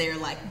game, so they're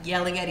like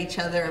yelling at each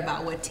other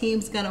about what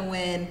team's gonna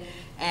win,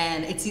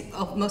 and it's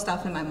most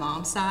often my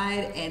mom's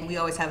side, and we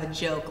always have a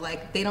joke,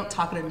 like, they don't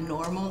talk at a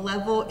normal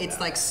level, it's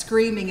like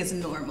screaming is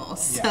normal,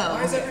 so. Yeah.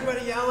 Why is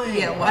everybody yelling?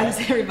 Yeah, why is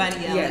everybody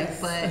yelling? Yes.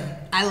 But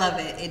I love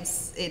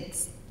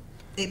it,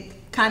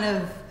 it kind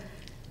of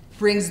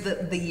brings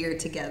the year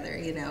together,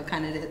 you know,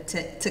 kind of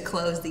to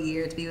close the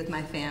year, to be with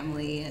my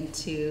family and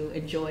to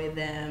enjoy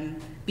them,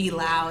 be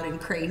loud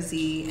and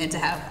crazy, and to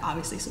have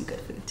obviously some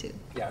good food too.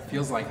 Yeah, it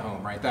feels like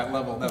home, right? That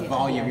level, that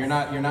volume. You're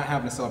not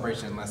having a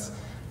celebration unless,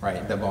 right,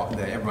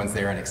 everyone's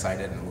there and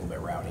excited and a little bit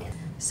rowdy.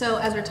 So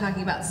as we're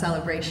talking about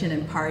celebration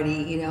and party,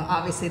 you know,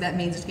 obviously that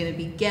means there's going to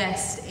be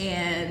guests,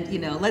 and you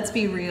know, let's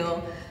be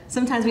real.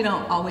 Sometimes we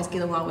don't always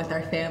get along with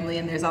our family,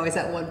 and there's always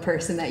that one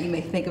person that you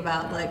may think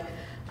about, like,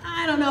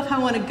 I don't know if I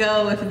want to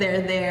go if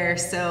they're there.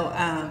 So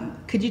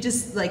could you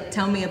just like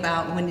tell me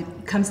about when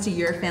it comes to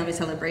your family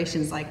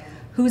celebrations, like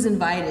who's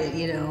invited,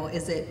 you know,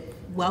 is it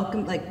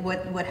welcome, like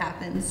what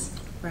happens?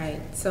 Right,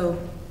 so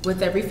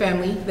with every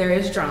family there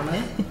is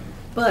drama,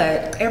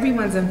 but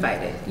everyone's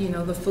invited. You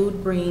know, the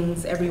food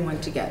brings everyone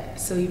together.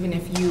 So even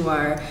if you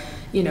are,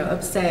 you know,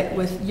 upset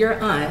with your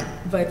aunt,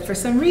 but for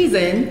some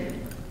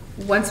reason,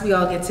 once we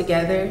all get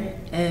together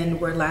and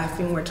we're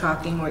laughing, we're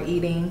talking, we're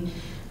eating,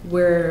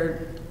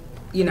 we're,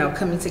 you know,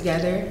 coming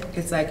together,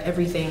 it's like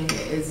everything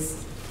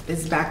is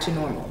back to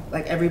normal.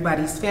 Like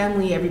everybody's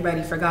family,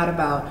 everybody forgot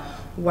about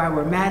why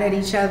we're mad at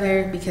each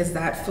other, because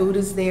that food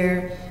is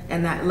there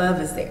and that love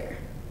is there.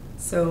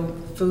 So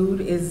food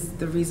is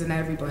the reason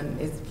everyone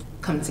is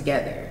come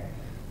together.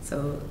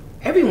 So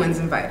everyone's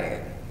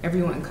invited,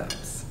 everyone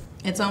comes.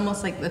 It's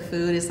almost like the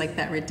food is like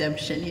that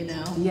redemption, you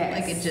know? Yes.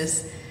 Like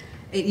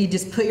you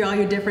just put all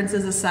your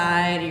differences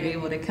aside, you're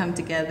able to come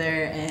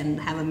together and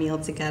have a meal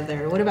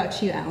together. What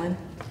about you, Alan?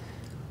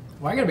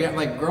 Well, I gotta be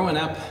like growing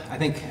up, I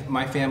think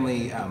my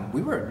family,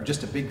 we were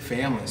just a big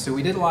family. So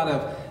we did a lot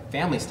of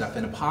family stuff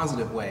in a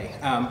positive way.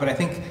 But I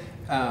think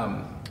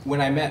when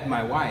I met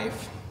my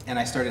wife and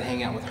I started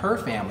hanging out with her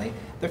family,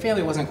 their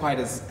family wasn't quite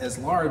as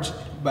large,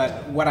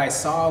 but what I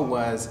saw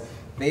was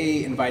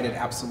they invited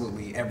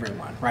absolutely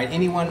everyone, right?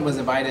 Anyone was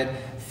invited,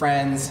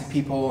 friends,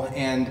 people,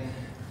 and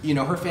you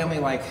know, her family,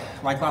 like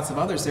lots of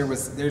others,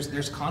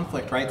 there's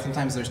conflict, right?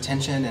 Sometimes there's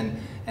tension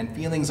and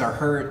feelings are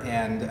hurt,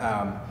 and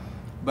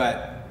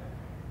but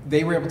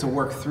they were able to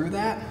work through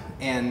that.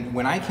 And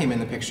when I came in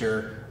the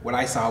picture, what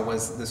I saw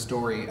was the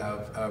story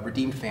of a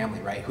redeemed family,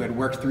 right? Who had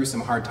worked through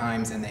some hard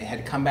times and they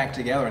had come back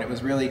together, and it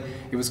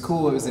was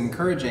cool, it was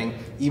encouraging,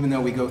 even though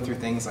we go through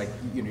things like,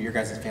 you know, your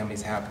guys'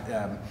 families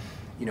have,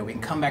 you know, we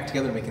can come back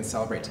together and we can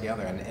celebrate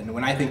together. And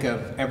when I think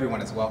of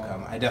everyone is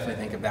welcome, I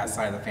definitely think of that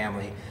side of the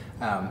family.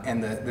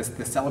 And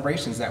the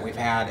celebrations that we've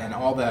had, and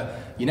all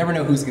you never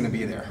know who's gonna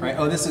be there, right?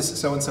 Oh, this is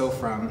so-and-so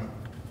from,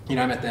 you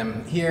know, I met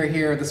them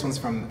here, this one's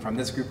from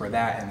this group or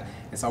that, and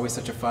it's always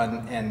such a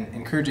fun and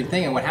encouraging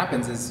thing. And what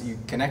happens is you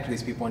connect with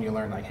these people and you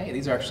learn like, hey,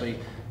 these are actually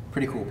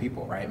pretty cool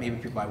people, right? Maybe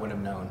people I wouldn't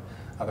have known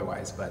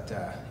otherwise. But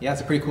yeah, it's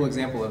a pretty cool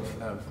example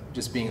of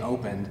just being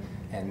open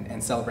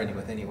and celebrating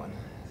with anyone.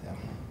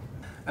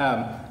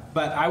 So.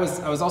 But I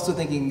was also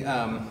thinking,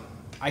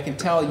 I can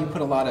tell you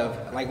put a lot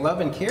of like love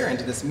and care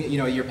into this. You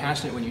know, you're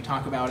passionate when you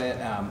talk about it.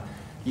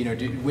 You know,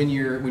 when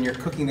you're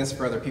cooking this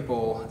for other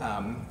people,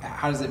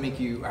 how does it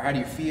make you, or how do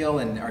you feel?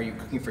 And are you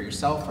cooking for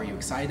yourself? Are you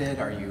excited?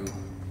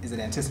 Is it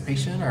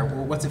anticipation, or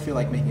what's it feel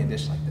like making a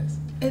dish like this?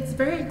 It's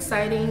very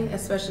exciting,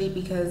 especially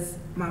because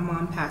my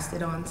mom passed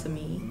it on to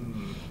me.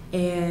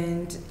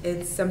 And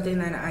it's something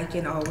that I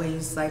can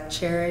always like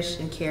cherish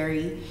and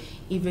carry.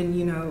 Even,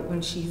 you know,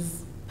 when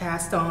she's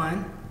passed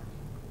on,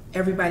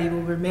 everybody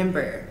will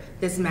remember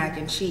this mac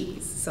and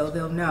cheese, so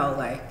they'll know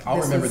like I'll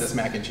remember this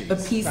mac and cheese. A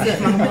piece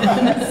of my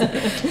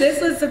mom's.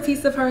 This was a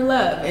piece of her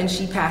love, and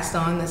she passed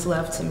on this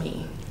love to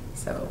me.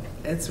 So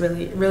it's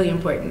really, really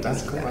important.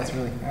 That's cool. That's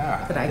really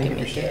that I can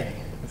make it.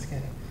 That's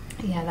good.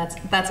 Yeah,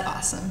 that's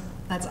awesome.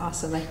 That's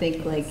awesome. I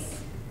think like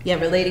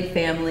relating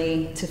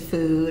family to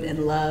food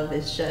and love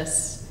is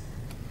just,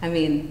 I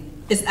mean,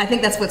 I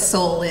think that's what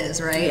soul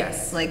is, right?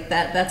 Yes. Like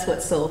that's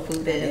what soul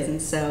food is. And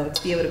so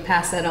to be able to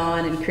pass that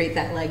on and create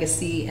that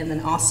legacy, and then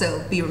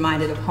also be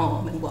reminded of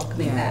home and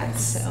welcoming back.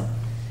 So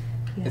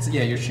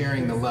you're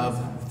sharing the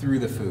love through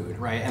the food,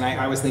 right? And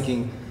I was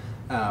thinking,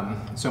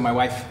 so my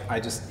wife,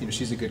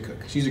 she's a good cook.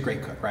 She's a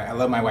great cook, right? I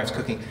love my wife's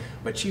cooking,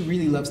 but she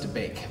really loves to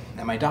bake.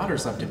 And my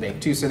daughters love to bake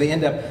too. So they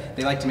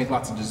like to make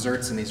lots of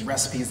desserts and these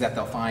recipes that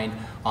they'll find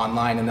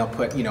online, and they'll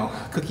put, you know,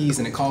 cookies,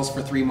 and it calls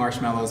for 3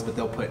 marshmallows, but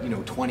they'll put, you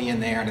know, 20 in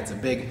there, and it's a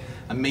big,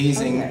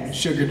 amazing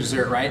sugar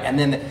dessert, right? And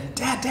then,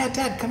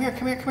 Dad, come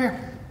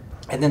here.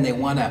 And then they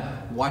want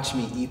to watch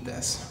me eat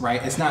this,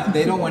 right? It's not,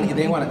 they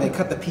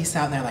cut the piece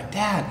out and they're like,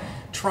 Dad,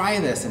 try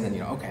this. And then, you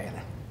know, okay.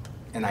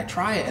 And I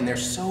try it, and they're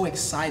so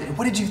excited.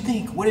 What did you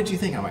think?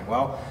 I'm like,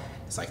 well,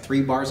 it's like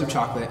 3 bars of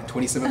chocolate and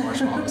 27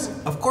 marshmallows.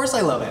 Of course I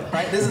love it,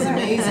 right? This is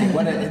amazing.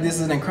 This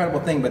is an incredible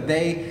thing. But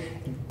they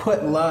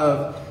put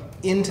love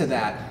into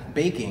that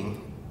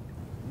baking,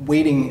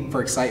 waiting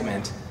for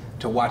excitement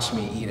to watch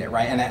me eat it,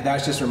 right? And that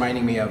was just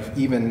reminding me of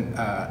even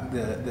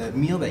the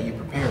meal that you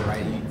prepare,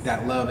 right?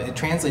 That love, it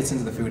translates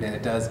into the food, and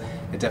it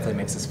definitely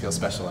makes us feel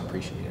special and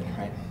appreciated,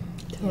 right?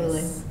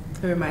 Totally. Yes.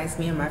 It reminds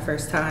me of my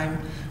first time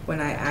when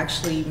I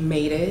actually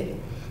made it,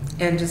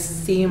 and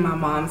just seeing my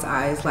mom's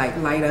eyes like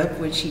light up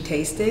when she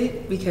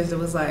tasted, because it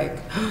was like,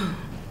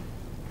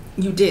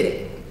 you did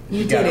it.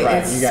 You did it. Right.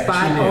 It's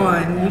spot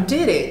on. Yeah. You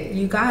did it.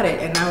 You got it.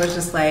 And that was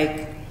just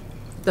like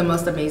the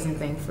most amazing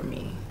thing for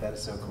me. That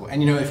is so cool.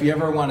 And you know, if you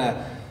ever want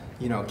to,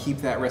 you know, keep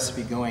that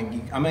recipe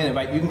going, I'm gonna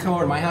invite you. Can come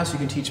over to my house. You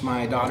can teach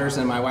my daughters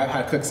and my wife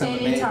how to cook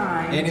something.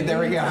 Anytime. There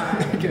we go.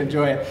 You can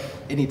enjoy it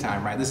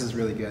anytime, right? This is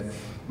really good.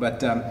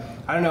 But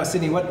I don't know,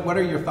 Sydney, what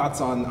are your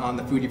thoughts on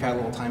the food? You've had a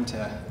little time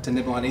to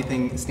nibble on.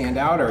 Anything stand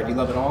out, or do you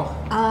love it all?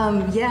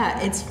 Yeah,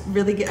 it's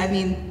really good. I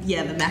mean,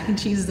 yeah, the mac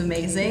and cheese is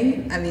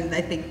amazing. I mean,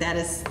 I think that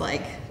is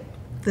like,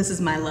 this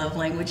is my love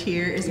language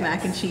here, is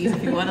mac and cheese.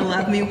 If you want to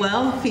love me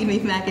well, feed me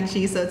mac and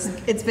cheese. So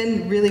it's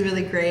been really,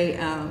 really great.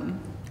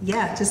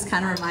 Yeah, just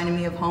kind of reminding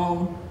me of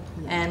home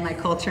and my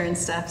culture and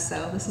stuff.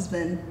 So this has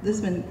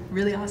been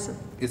really awesome.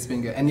 It's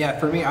been good. And yeah,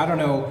 for me, I don't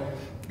know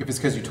if it's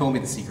because you told me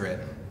the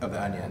secret of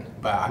the onion,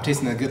 but I'm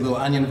tasting a good little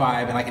onion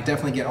vibe, and I can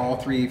definitely get all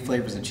 3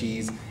 flavors of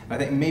cheese. And I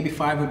think maybe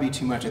 5 would be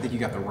too much. I think you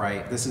got the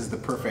right. This is the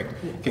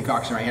perfect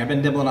concoction right here. I've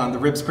been nibbling on the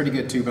ribs pretty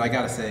good too, but I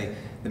gotta say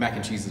the mac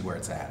and cheese is where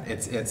it's at.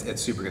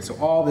 It's super good. So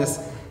all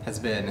this has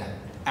been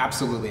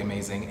absolutely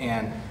amazing.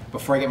 And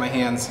before I get my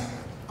hands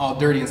all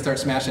dirty and start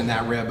smashing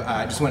that rib,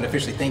 I just wanted to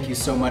officially thank you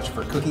so much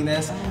for cooking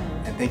this,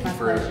 and thank you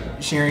for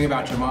sharing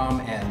about your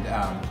mom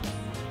and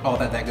all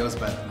that goes.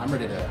 But I'm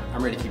ready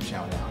to keep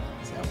chowing down.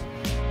 So.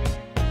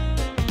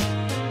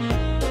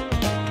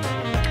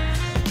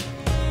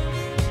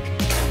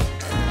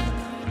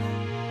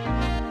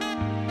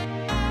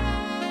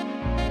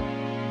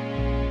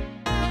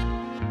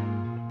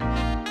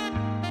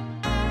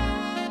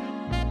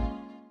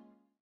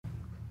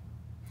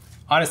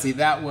 Honestly,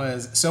 that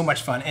was so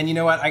much fun. And you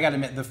know what? I gotta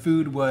admit, the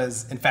food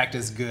was, in fact,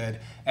 as good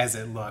as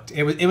it looked.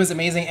 It was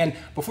amazing. And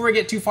before we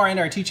get too far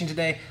into our teaching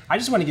today, I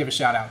just want to give a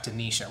shout out to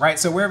Nisha, right?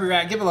 So wherever you're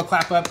at, give a little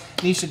clap up.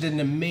 Nisha did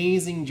an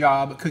amazing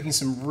job cooking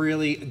some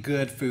really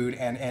good food,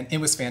 and it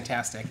was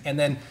fantastic. And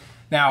then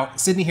now,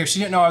 Sydney here, she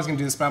didn't know I was gonna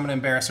do this, but I'm gonna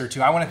embarrass her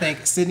too. I wanna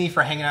thank Sydney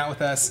for hanging out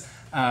with us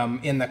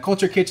in the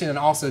Culture Kitchen and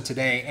also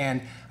today.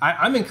 And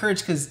I'm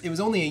encouraged because it was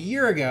only a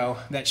year ago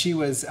that she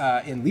was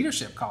in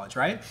leadership college,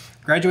 right?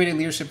 Graduated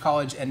leadership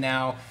college, and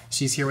now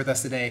she's here with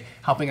us today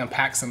helping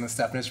unpack some of the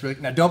stuff. And it's really,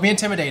 now don't be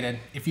intimidated.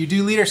 If you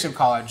do leadership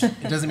college,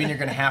 it doesn't mean you're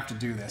gonna have to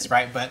do this,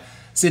 right? But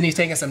Sydney's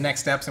taking some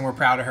next steps and we're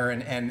proud of her,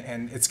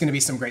 and it's gonna be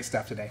some great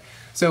stuff today.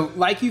 So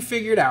like you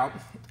figured out,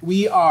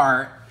 we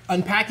are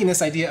unpacking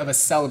this idea of a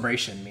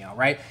celebration meal,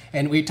 right?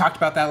 And we talked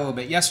about that a little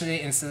bit yesterday,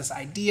 and it's this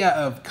idea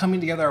of coming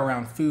together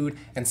around food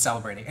and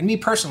celebrating. And me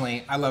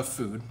personally, I love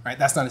food, right?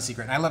 That's not a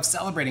secret. And I love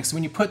celebrating. So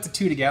when you put the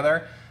two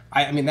together,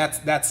 I mean,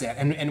 that's it.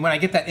 And when I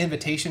get that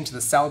invitation to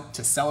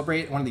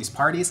celebrate one of these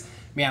parties,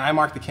 man, I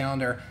mark the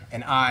calendar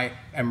and I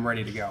am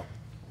ready to go.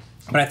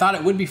 But I thought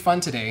it would be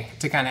fun today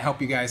to kind of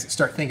help you guys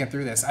start thinking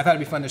through this. I thought it'd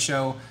be fun to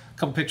show a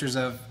couple pictures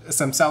of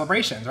some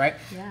celebrations, right?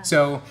 Yeah.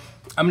 So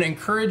I'm gonna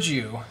encourage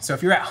you, so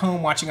if you're at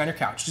home watching on your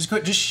couch,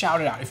 just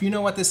shout it out. If you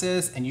know what this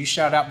is and you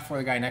shout it out before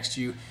the guy next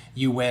to you,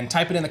 you win.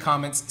 Type it in the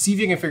comments, see if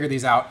you can figure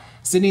these out.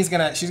 Sydney's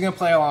she's gonna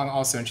play along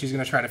also, and she's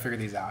gonna try to figure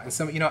these out. And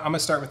so, I'm gonna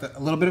start with a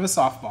little bit of a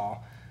softball,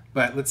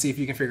 but let's see if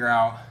you can figure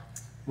out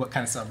what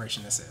kind of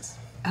celebration this is.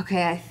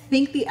 Okay, I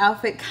think the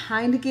outfit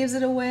kind of gives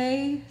it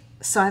away,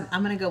 so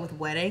I'm gonna go with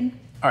wedding.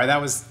 All right,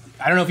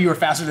 I don't know if you were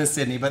faster than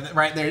Sydney, but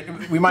right there,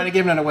 we might have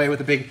given it away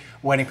with a big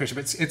wedding picture,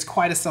 but it's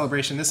quite a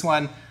celebration. This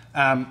one,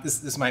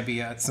 this might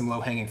be some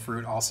low-hanging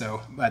fruit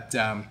also, but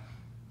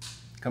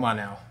come on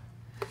now.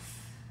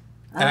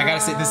 And I gotta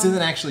say, this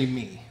isn't actually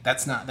me.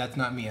 That's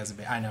not me as a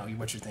baby. I know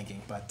what you're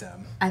thinking, but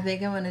I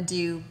think I'm gonna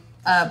do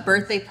a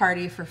birthday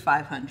party for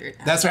 500.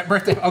 That's right,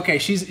 birthday. Okay,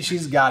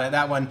 she's got it.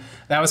 That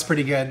was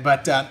pretty good.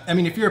 But I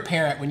mean, if you're a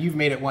parent, when you've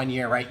made it 1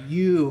 year, right,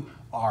 you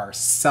are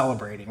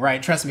celebrating,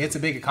 right? Trust me, it's a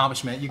big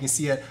accomplishment. You can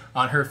see it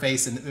on her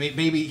face, and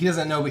baby, he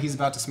doesn't know, but he's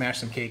about to smash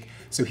some cake,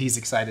 so he's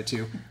excited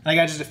too. And I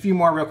got just a few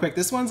more real quick.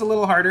 This one's a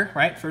little harder,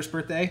 right? First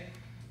birthday.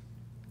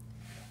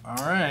 All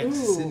right, Ooh.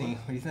 Sydney,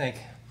 what do you think?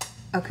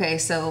 Okay,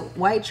 so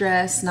white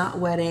dress, not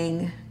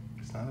wedding.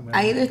 It's not a wedding.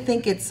 I either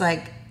think it's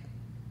like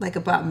a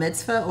bat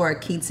mitzvah or a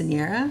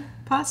quinceañera,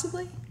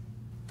 possibly.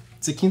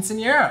 It's a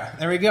quinceañera.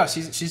 There we go.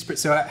 She's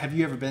so. Have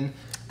you ever been?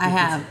 I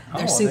have.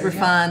 They're super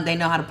fun. They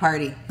know how to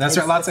party. That's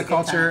right. Lots of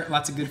culture,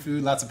 lots of good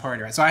food, lots of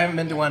party. Right. So I haven't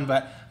been to one,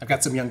 but I've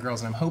got some young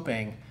girls, and I'm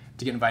hoping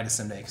to get invited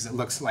someday because it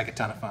looks like a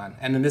ton of fun.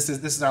 And then this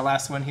is our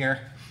last one here.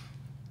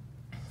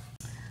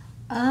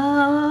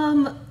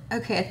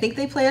 Okay, I think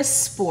they play a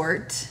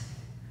sport.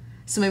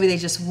 So maybe they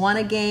just won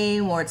a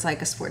game, or it's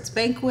like a sports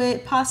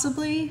banquet,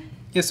 possibly.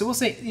 Yeah, so we'll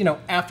say,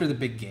 after the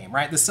big game,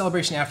 right? The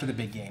celebration after the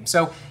big game.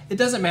 So it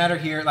doesn't matter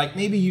here, like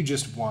maybe you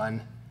just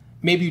won.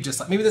 Maybe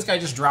this guy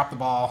just dropped the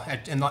ball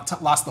and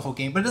lost the whole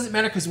game. But it doesn't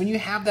matter because when you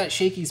have that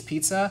Shakey's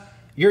pizza,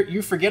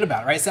 you forget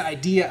about it, right? It's that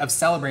idea of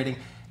celebrating.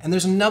 And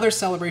there's another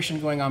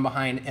celebration going on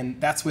behind, and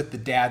that's with the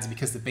dads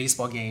because the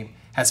baseball game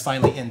has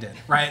finally ended,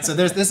 right? So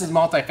this is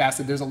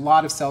multifaceted. There's a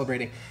lot of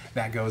celebrating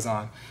that goes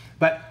on.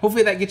 But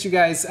hopefully that gets you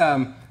guys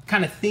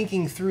kind of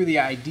thinking through the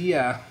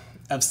idea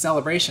of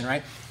celebration,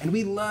 right? And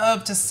we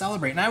love to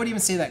celebrate. And I would even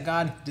say that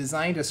God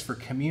designed us for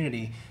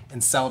community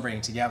and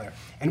celebrating together.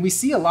 And we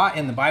see a lot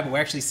in the Bible. We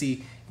actually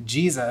see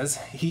Jesus,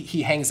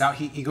 he hangs out,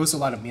 he goes to a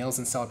lot of meals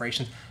and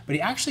celebrations, but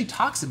he actually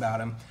talks about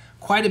them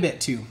quite a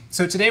bit too.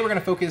 So today we're gonna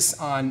focus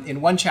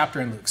in one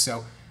chapter in Luke.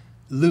 So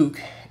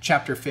Luke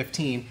chapter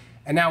 15.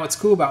 And now what's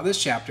cool about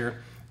this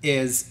chapter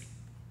is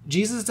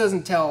Jesus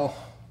doesn't tell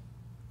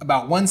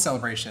about one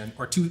celebration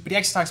or two, but he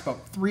actually talks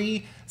about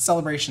 3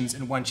 celebrations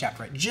in one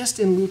chapter, right? Just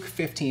in Luke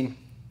 15.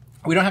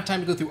 We don't have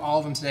time to go through all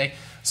of them today,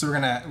 so we're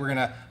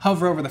gonna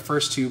hover over the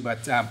first 2,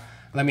 but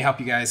let me help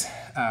you guys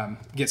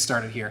get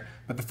started here.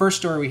 But the first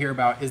story we hear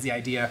about is the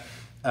idea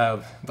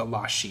of the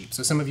lost sheep.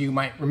 So some of you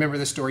might remember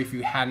this story. If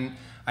you hadn't,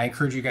 I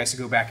encourage you guys to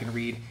go back and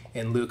read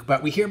in Luke.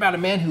 But we hear about a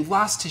man who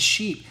lost his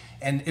sheep,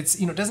 and it's,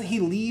 doesn't he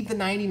leave the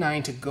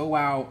 99 to go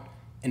out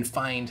and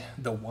find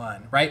the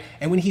one, right?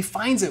 And when he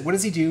finds it, what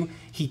does he do?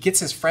 He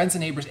gets his friends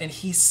and neighbors and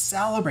he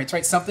celebrates,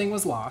 right? Something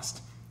was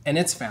lost and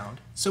it's found.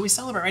 So we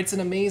celebrate, right? It's an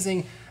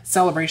amazing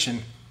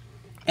celebration.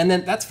 And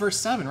then that's verse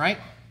 7, right?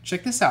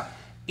 Check this out.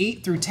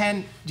 8 through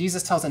 10,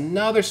 Jesus tells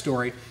another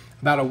story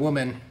about a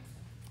woman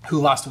who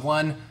lost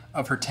one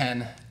of her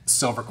 10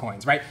 silver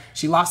coins, right?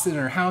 She lost it in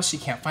her house. She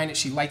can't find it.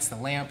 She lights the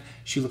lamp.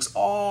 She looks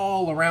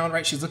all around,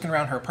 right? She's looking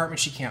around her apartment.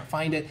 She can't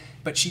find it,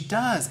 but she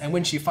does. And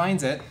when she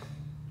finds it,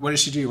 what does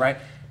she do, right?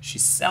 She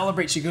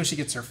celebrates, she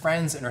gets her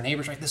friends and her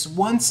neighbors, right? This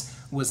once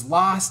was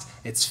lost,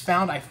 it's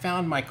found, I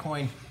found my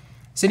coin.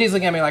 Sydney's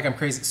looking at me like I'm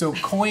crazy. So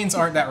coins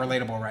aren't that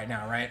relatable right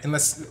now, right?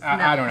 Unless,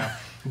 I don't know.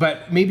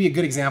 But maybe a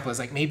good example is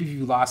like maybe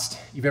you've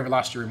ever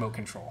lost your remote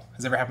control.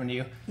 Has that ever happened to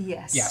you?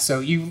 Yes. Yeah. So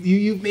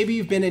maybe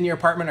you've been in your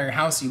apartment or your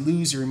house, you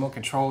lose your remote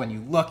control, and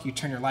you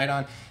turn your light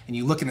on, and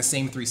you look in the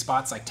same 3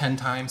 spots like 10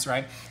 times,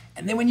 right?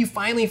 And then when you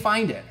finally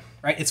find it,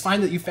 right? It's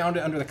fine that you found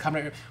it under the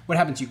cabinet. What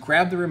happens? You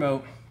grab the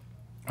remote,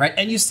 right?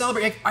 And you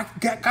celebrate.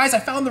 Guys, I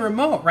found the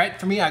remote, right?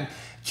 For me,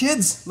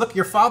 kids, look,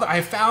 your father,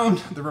 I found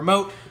the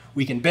remote.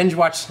 We can binge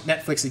watch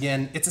Netflix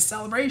again. It's a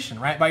celebration,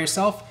 right? By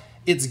yourself,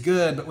 it's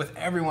good, but with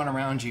everyone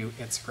around you,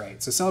 it's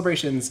great. So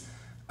celebrations,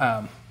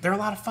 they're a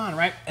lot of fun,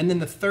 right? And then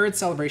the third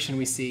celebration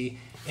we see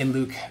in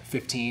Luke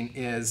 15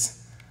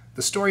 is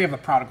the story of the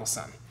prodigal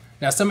son.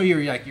 Now, some of you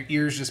are like, your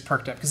ears just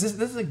perked up because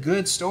this is a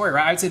good story,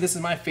 right? I'd say this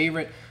is my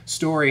favorite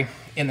story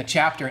in the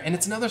chapter. And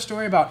it's another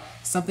story about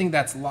something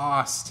that's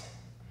lost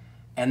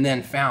and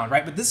then found,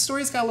 right? But this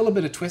story's got a little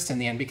bit of twist in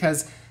the end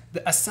because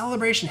a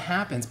celebration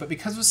happens, but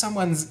because of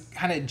someone's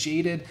kind of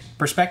jaded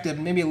perspective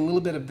and maybe a little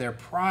bit of their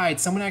pride,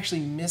 someone actually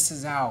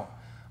misses out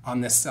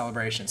on this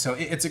celebration. So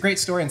it's a great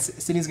story, and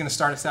Sydney's going to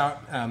start us out,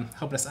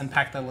 helping us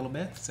unpack that a little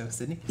bit. So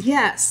Sydney?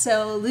 Yeah,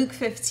 so Luke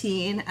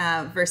 15,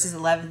 verses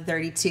 11 to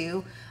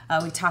 32,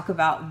 we talk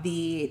about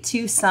the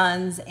 2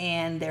 sons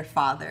and their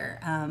father.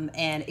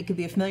 And it could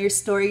be a familiar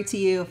story to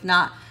you. If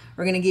not,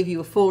 we're going to give you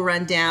a full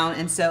rundown.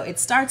 And so it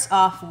starts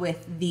off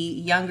with the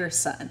younger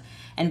son.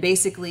 And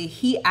basically,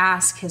 he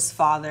asked his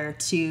father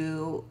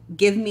to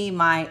give me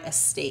my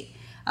estate,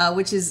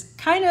 which is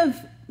kind of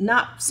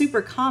not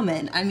super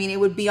common. I mean, it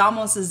would be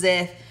almost as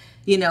if,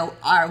 we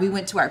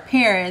went to our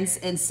parents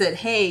and said,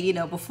 hey,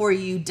 before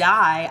you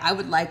die, I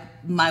would like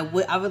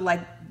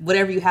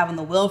whatever you have on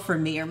the will for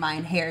me or my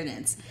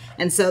inheritance.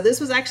 And so this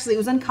was it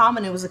was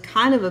uncommon. It was a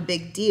kind of a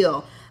big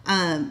deal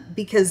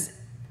because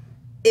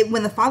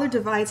when the father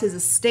divides his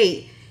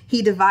estate,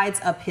 he divides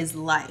up his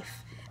life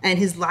and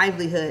his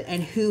livelihood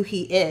and who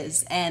he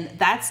is. And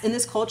that's, in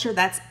this culture,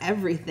 that's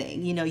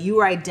everything. You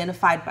are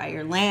identified by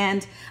your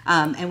land.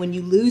 And when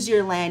you lose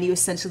your land, you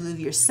essentially lose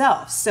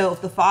yourself. So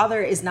if the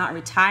father is not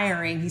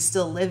retiring, he's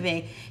still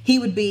living, he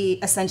would be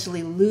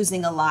essentially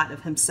losing a lot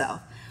of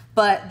himself.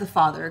 But the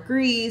father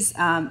agrees,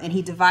 and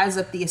he divides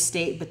up the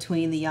estate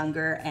between the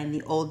younger and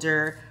the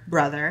older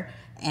brother.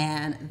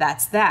 And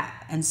that's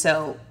that. And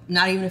so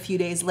not even a few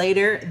days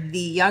later, the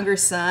younger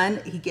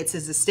son, he gets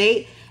his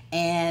estate,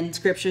 and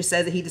scripture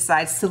says that he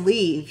decides to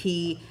leave.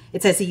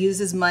 It says he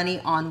uses money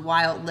on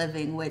wild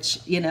living, which,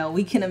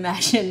 we can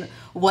imagine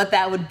what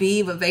that would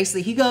be. But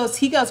basically he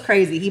goes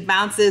crazy. He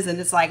bounces, and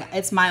it's like,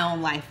 it's my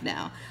own life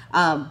now.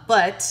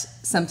 But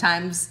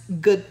sometimes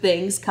good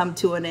things come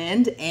to an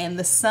end, and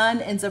the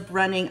son ends up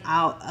running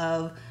out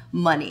of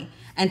money.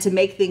 And to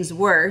make things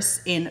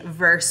worse, in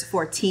verse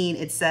 14,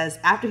 it says,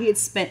 after he had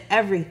spent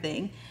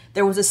everything,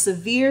 there was a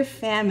severe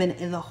famine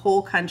in the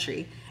whole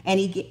country, and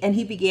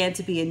he began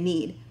to be in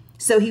need.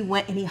 So he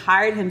went and he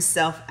hired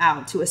himself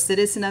out to a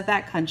citizen of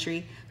that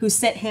country, who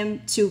sent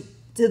him to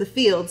the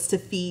fields to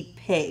feed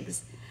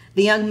pigs.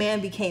 The young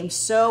man became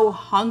so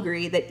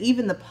hungry that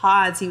even the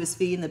pods he was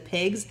feeding the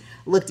pigs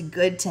looked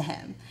good to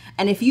him.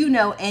 And if you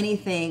know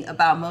anything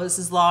about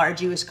Moses' law or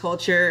Jewish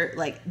culture,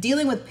 like,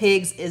 dealing with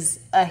pigs is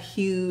a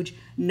huge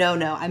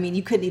no-no. I mean,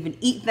 you couldn't even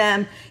eat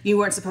them. You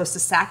weren't supposed to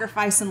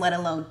sacrifice them, let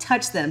alone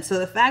touch them. So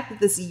the fact that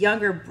this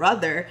younger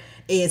brother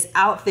is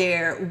out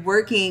there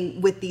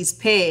working with these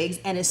pigs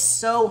and is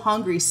so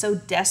hungry, so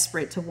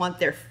desperate to want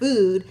their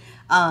food,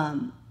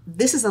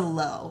 this is a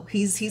low.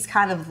 He's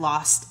kind of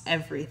lost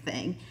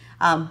everything.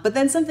 But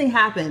then something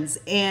happens,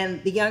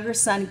 and the younger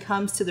son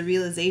comes to the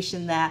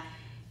realization that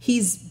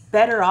he's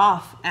better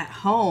off at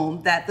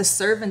home, that the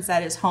servants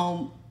at his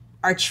home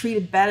are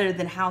treated better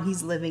than how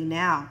he's living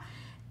now.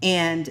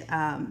 And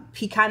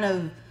he kind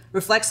of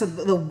reflects on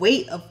the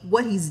weight of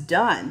what he's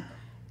done.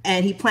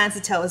 And he plans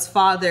to tell his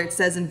father. It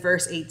says in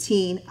verse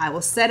 18, I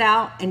will set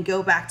out and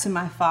go back to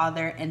my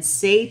father and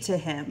say to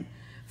him,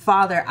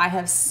 Father, I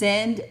have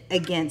sinned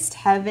against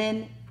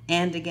heaven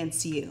and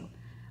against you.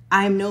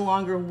 I am no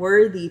longer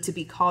worthy to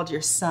be called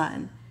your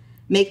son.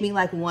 Make me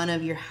like one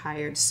of your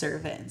hired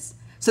servants.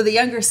 So the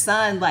younger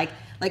son, like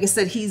I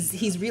said,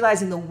 he's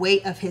realizing the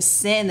weight of his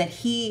sin, that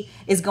he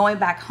is going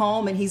back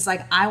home, and he's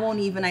like, I won't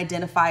even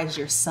identify as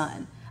your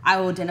son. I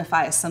will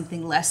identify as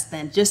something less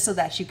than, just so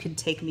that you can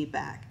take me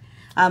back.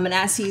 And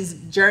as he's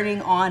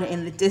journeying on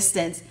in the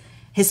distance,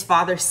 his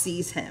father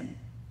sees him.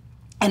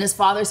 And his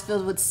father's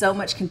filled with so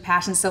much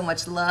compassion, so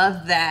much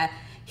love, that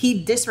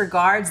he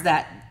disregards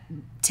that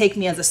take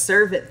me as a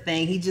servant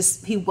thing.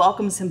 He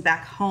welcomes him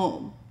back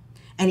home,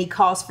 and he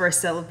calls for a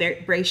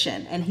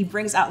celebration, and he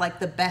brings out like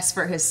the best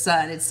for his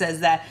son. It says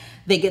that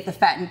they get the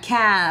fattened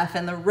calf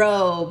and the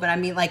robe. And I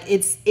mean, like,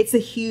 it's a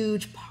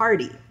huge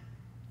party.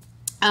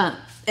 And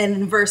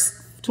in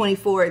verse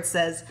 24, it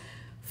says,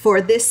 for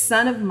this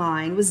son of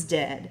mine was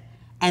dead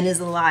and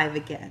is alive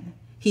again.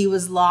 He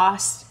was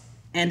lost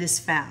and is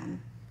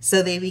found.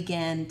 So they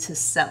began to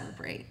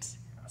celebrate.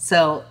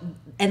 So,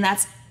 and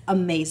that's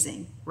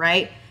amazing,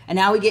 right? And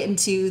now we get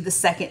into the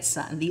second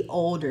son, the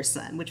older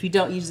son, which we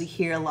don't usually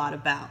hear a lot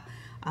about.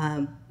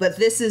 But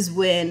this is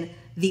when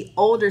the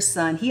older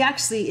son, he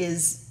actually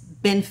is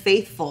been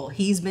faithful.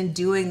 He's been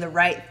doing the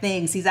right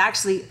things. He's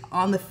actually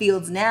on the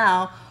fields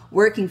now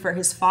working for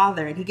his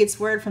father. And he gets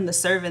word from the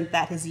servant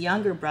that his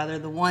younger brother,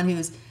 the one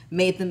who's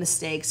made the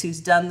mistakes, who's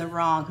done the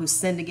wrong, who's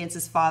sinned against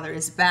his father,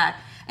 is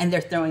back, and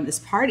they're throwing this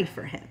party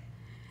for him.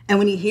 And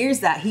when he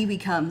hears that, he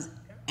becomes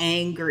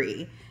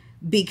angry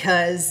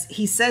because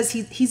he says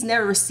he's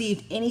never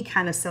received any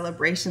kind of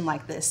celebration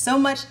like this. So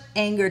much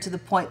anger to the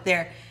point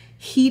there,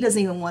 he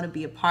doesn't even want to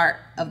be a part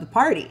of the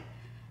party.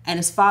 And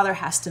his father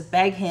has to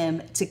beg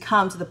him to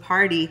come to the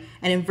party.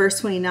 And in verse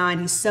 29,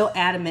 he's so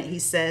adamant, he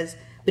says,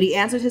 but he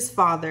answered his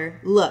father,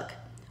 look,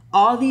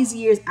 all these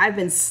years I've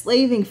been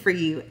slaving for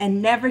you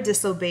and never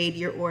disobeyed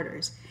your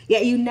orders.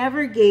 Yet you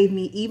never gave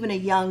me even a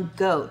young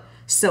goat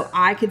so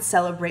I could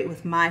celebrate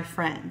with my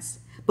friends.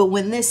 But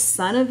when this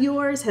son of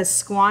yours has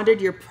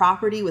squandered your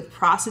property with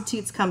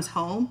prostitutes comes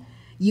home,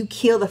 you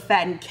kill the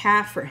fattened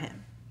calf for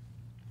him.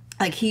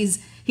 Like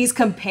he's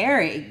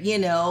comparing,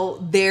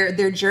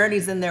 their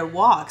journeys and their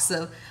walks.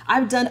 So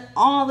I've done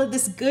all of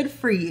this good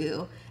for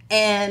you,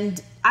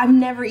 and I've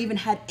never even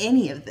had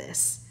any of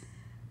this.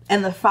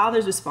 And the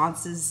father's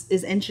response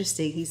is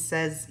interesting. He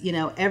says,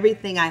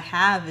 everything I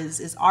have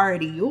is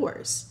already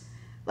yours.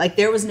 Like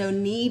there was no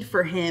need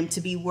for him to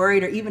be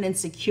worried or even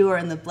insecure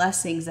in the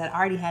blessings that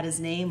already had his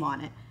name on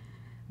it.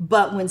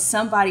 But when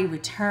somebody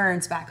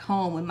returns back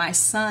home, when my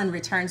son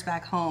returns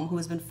back home who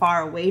has been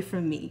far away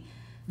from me,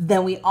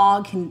 then we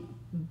all can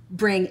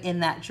bring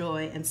in that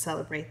joy and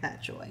celebrate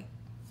that joy.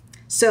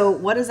 So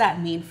what does that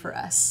mean for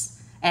us?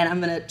 And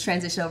I'm going to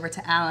transition over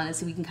to Alan and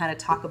so we can kind of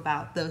talk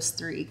about those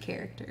three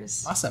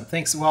characters. Awesome,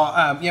 thanks.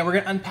 Well, we're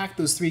going to unpack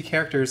those three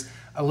characters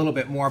a little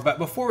bit more. But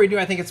before we do,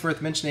 I think it's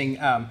worth mentioning,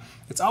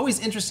 it's always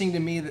interesting to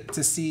me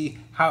to see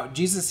how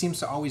Jesus seems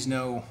to always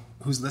know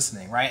who's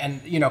listening, right?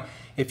 And,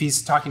 if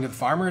he's talking to the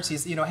farmers,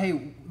 he's,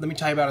 hey, let me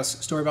tell you about a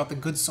story about the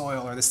good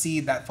soil or the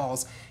seed that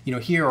falls,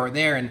 here or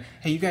there. And,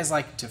 hey, you guys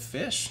like to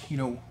fish?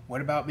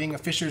 What about being a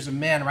fishers of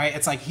men, right?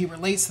 It's like he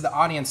relates to the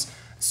audience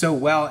so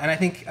well. And I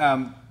think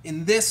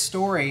in this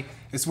story,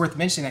 it's worth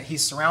mentioning that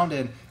he's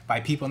surrounded by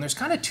people. And there's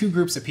kind of two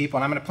groups of people.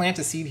 And I'm going to plant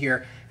a seed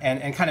here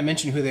and kind of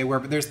mention who they were.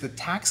 But there's the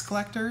tax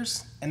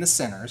collectors and the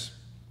sinners.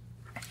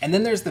 And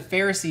then there's the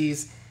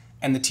Pharisees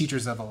and the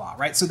teachers of the law,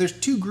 right? So there's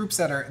two groups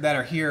that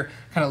are here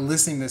kind of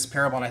listening to this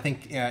parable. And I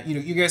think,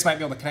 you guys might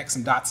be able to connect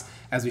some dots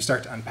as we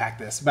start to unpack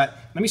this. But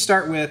let me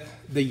start with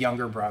the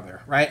younger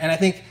brother, right? And I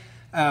think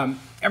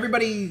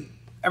everybody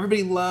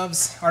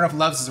loves, I don't know if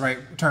loves is the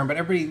right term, but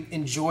everybody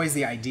enjoys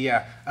the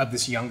idea of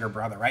this younger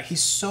brother, right?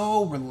 He's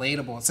so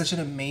relatable. It's such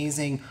an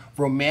amazing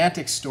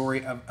romantic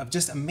story of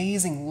just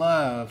amazing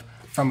love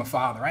from a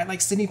father, right? Like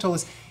Sydney told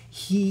us,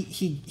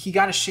 he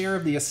got a share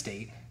of the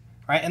estate,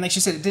 right? And like she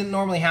said, it didn't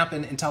normally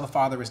happen until the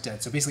father was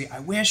dead. So basically, I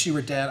wish you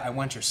were dead. I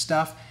want your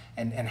stuff.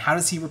 And how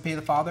does he repay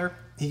the father?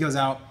 He goes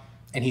out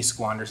and he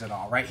squanders it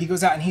all, right? He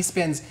goes out and he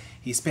spends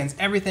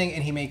everything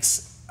and he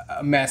makes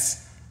a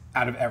mess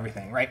out of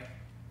everything, right?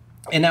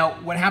 And now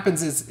what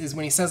happens is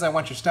when he says, I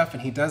want your stuff,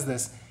 and he does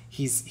this,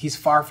 he's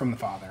far from the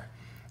father,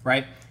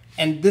 right?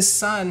 And this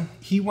son,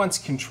 he wants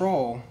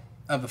control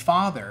of the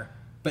father,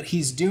 but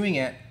he's doing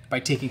it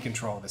by taking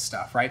control of his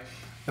stuff, right?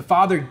 The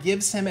father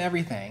gives him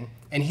everything,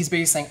 and he's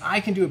basically saying, I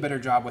can do a better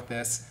job with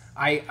this.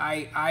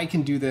 I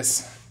can do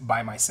this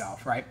by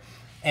myself, right?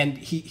 And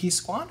he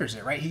squanders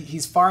it, right?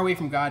 He's far away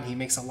from God. He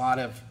makes a lot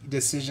of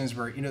decisions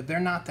where, they're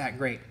not that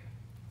great.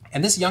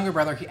 And this younger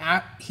brother,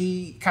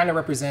 he kind of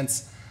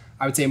represents,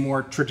 I would say, a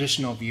more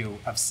traditional view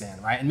of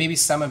sin, right? And maybe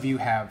some of you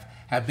have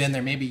been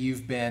there. Maybe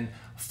you've been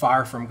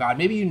far from God.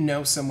 Maybe you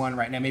know someone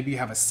right now. Maybe you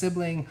have a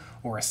sibling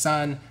or a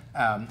son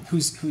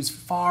who's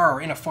far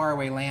or in a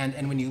faraway land.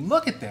 And when you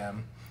look at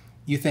them,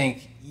 you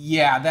think,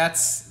 yeah,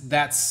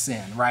 that's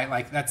sin, right?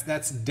 Like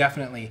that's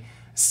definitely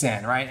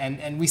sin, right?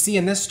 And we see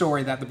in this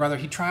story that the brother,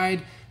 he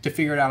tried to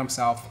figure it out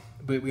himself,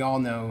 but we all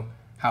know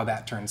how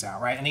that turns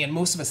out, right? And again,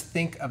 most of us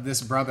think of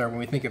this brother when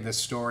we think of this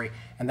story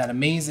and that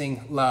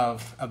amazing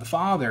love of the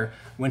father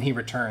when he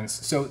returns.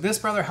 So this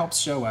brother helps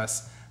show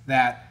us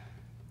that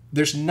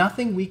there's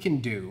nothing we can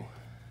do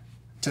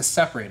to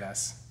separate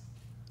us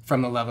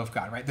from the love of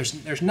God, right?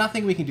 There's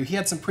nothing we can do. He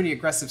had some pretty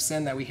aggressive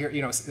sin that we hear,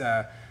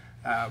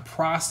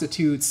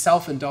 prostitutes,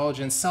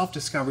 self-indulgence,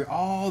 self-discovery,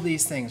 all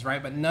these things,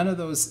 right? But none of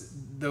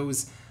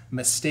those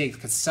mistakes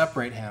could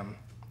separate him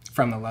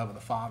from the love of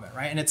the Father,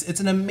 right? And it's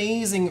an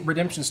amazing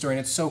redemption story,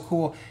 and it's so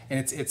cool, and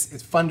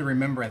it's fun to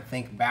remember and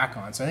think back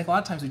on. So I think a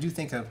lot of times we do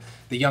think of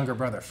the younger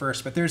brother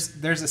first, but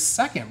there's a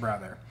second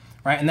brother,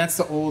 right? And that's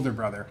the older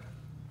brother.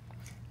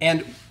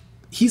 And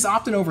he's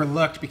often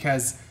overlooked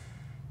because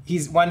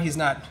he's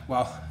not,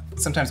 well,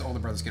 sometimes older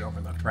brothers get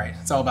overlooked, right?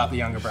 It's all about the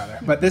younger brother.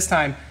 But this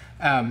time,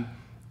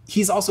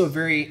 he's also a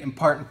very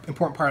important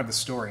part of the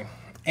story.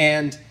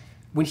 And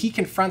when he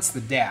confronts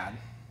the dad,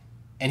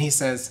 and he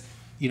says,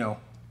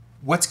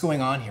 what's going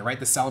on here, right?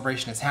 The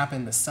celebration has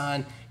happened. The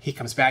son, he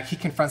comes back. He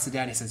confronts the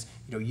dad. And he says,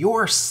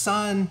 your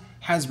son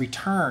has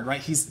returned, right?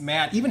 He's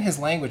mad. Even his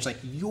language, like,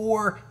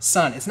 your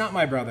son. It's not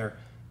my brother.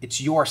 It's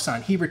your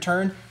son. He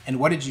returned. And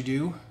what did you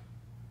do?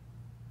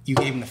 you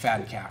gave him the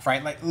fattened calf,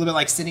 right? Like a little bit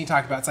like Sydney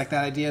talked about. It's like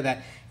that idea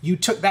that you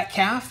took that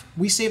calf,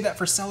 we saved that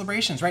for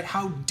celebrations, right?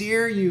 How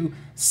dare you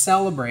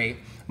celebrate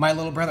my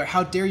little brother?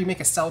 How dare you make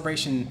a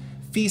celebration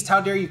feast?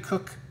 How dare you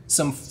cook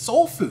some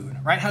soul food,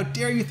 right? How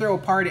dare you throw a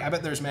party? I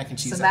bet there's mac and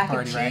cheese at that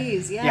party,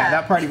 right? Yeah,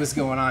 that party was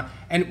going on.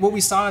 And what we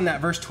saw in that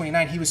verse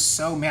 29, he was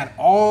so mad.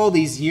 All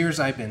these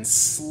years I've been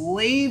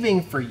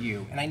slaving for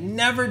you, and I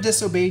never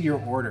disobeyed your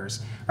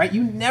orders, right?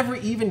 You never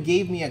even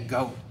gave me a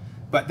goat.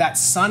 But that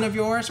son of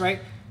yours,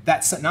 right?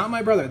 That son, not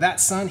my brother, that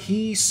son,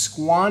 he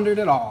squandered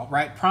it all,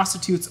 right?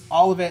 Prostitutes,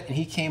 all of it, and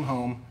he came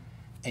home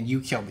and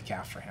you killed the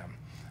calf for him,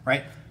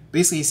 right?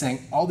 Basically, he's saying,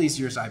 all these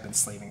years I've been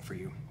slaving for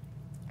you.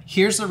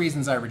 Here's the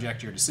reasons I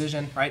reject your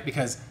decision, right?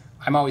 Because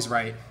I'm always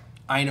right.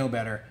 I know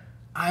better.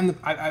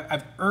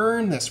 I've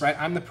earned this, right?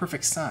 I'm the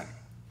perfect son.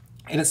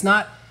 And it's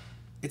not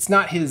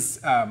his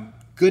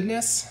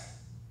goodness,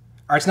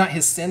 or it's not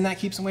his sin that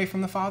keeps him away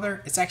from the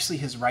Father. It's actually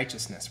his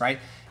righteousness, right?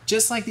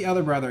 Just like the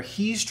other brother,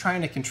 he's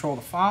trying to control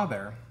the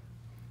Father,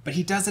 but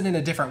he does it in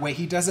a different way.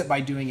 He does it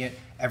by doing it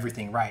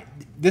everything right.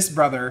 This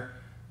brother,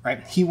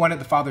 right, he wanted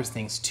the Father's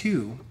things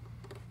too,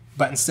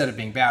 but instead of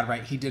being bad,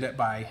 right, he did it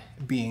by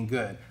being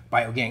good,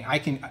 by obeying. I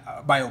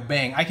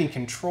can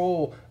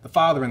control the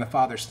Father and the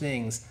Father's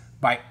things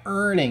by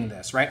earning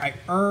this, right? I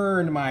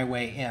earned my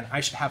way in.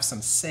 I should have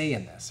some say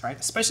in this, right?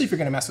 Especially if you're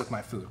gonna mess with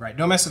my food, right?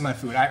 Don't mess with my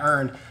food.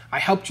 I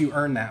helped you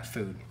earn that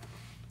food.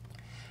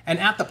 And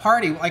at the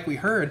party, like we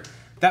heard,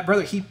 that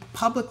brother, he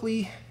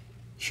publicly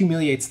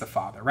humiliates the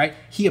Father, right?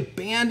 He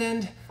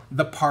abandoned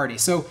the party.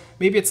 So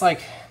maybe it's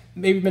like,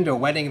 maybe you've been to a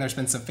wedding and there's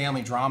been some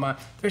family drama.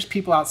 There's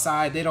people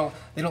outside, they don't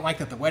like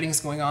that the wedding's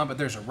going on, but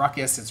there's a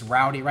ruckus, it's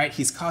rowdy, right?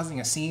 He's causing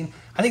a scene.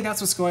 I think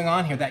that's what's going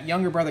on here. That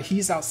younger brother,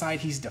 he's outside,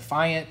 he's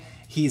defiant,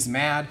 he's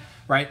mad,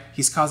 right?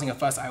 He's causing a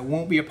fuss. I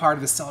won't be a part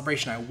of this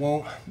celebration. I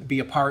won't be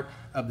a part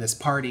of this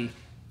party.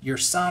 Your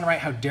son, right?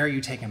 How dare you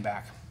take him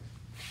back?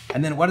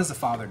 And then what does the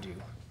Father do?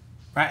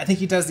 Right? I think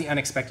he does the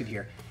unexpected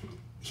here.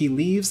 He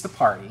leaves the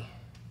party,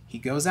 he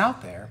goes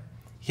out there,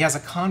 he has a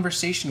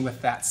conversation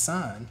with that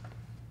son,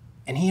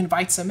 and he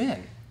invites him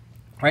in,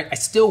 right? I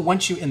still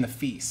want you in the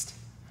feast,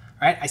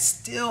 right? I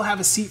still have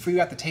a seat for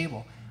you at the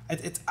table.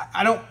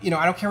 I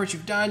don't care what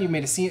you've done. You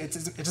made a seat.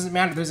 It doesn't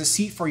matter. There's a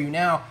seat for you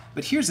now.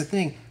 But here's the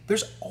thing.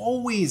 There's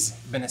always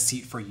been a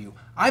seat for you.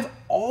 I've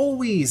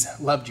always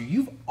loved you.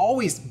 You've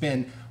always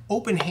been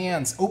open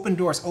hands, open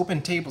doors,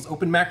 open tables,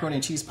 open macaroni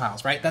and cheese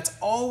piles, right? That's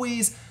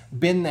always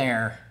been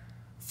there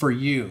for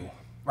you,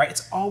 right?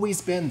 It's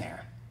always been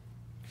there.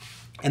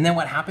 And then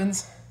what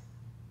happens?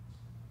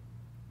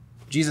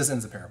 Jesus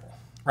ends the parable,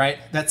 right?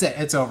 That's it.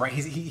 It's over. Right?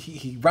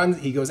 He runs.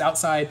 He goes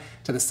outside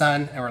to the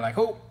son, and we're like,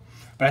 oh.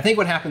 But I think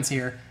what happens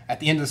here at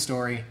the end of the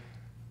story,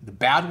 the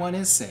bad one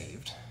is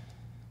saved,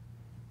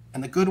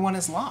 and the good one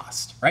is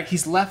lost, right?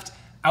 He's left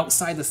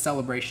outside the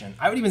celebration.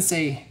 I would even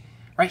say,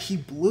 right? He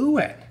blew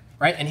it,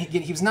 right? And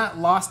he was not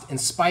lost in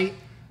spite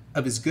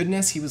of his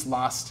goodness. He was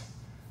lost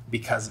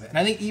because of it. And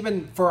I think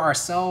even for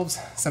ourselves,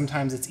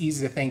 sometimes it's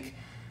easy to think,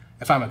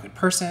 if I'm a good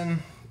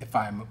person, if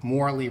I'm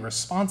morally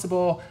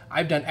responsible,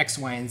 I've done X,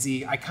 Y, and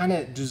Z, I kind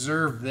of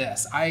deserve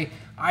this.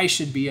 I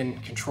should be in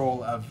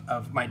control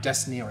of my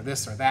destiny or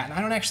this or that. And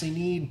I don't actually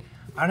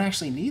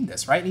need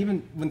this, right? And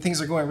even when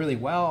things are going really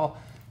well,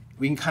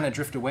 we can kind of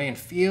drift away and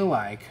feel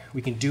like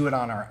we can do it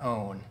on our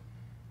own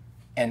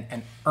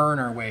and earn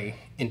our way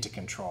into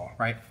control,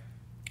 right?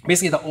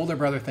 Basically, the older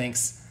brother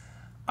thinks,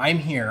 I'm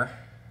here,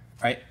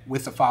 right,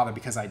 with the Father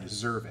because I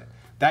deserve it.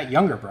 That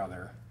younger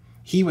brother,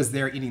 he was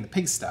there eating the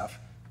pig stuff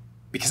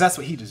because that's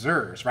what he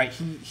deserves, right?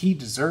 He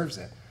deserves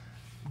it.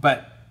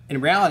 But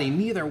in reality,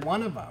 neither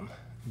one of them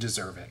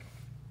deserve it.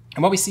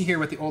 And what we see here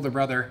with the older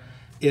brother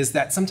is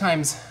that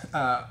sometimes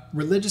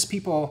religious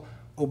people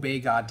obey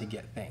God to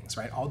get things,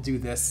 right? I'll do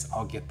this,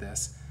 I'll get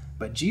this.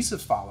 But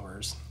Jesus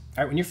followers,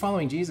 right, when you're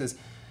following Jesus,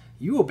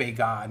 you obey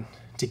God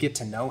to get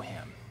to know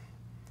him,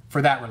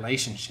 for that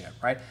relationship,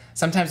 right?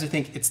 Sometimes we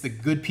think it's the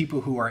good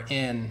people who are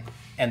in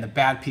and the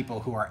bad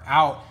people who are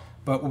out.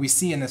 But what we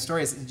see in this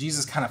story is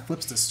Jesus kind of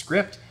flips the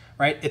script,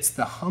 right? It's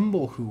the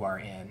humble who are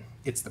in.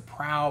 It's the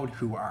proud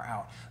who are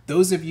out.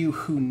 Those of you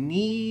who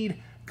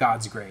need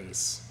God's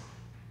grace,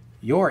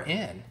 you're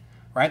in,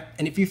 right?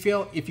 And if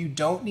you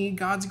don't need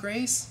God's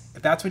grace,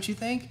 if that's what you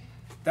think,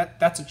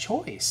 that's a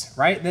choice,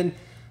 right? Then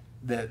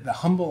the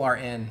humble are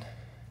in,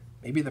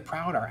 maybe the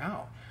proud are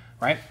out,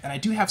 right? And I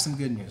do have some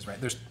good news, right?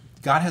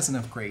 God has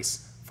enough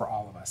grace for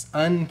all of us,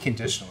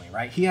 unconditionally,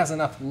 right? He has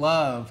enough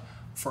love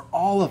for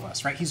all of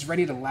us, right? He's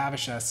ready to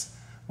lavish us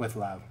with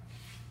love.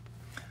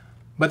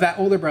 But that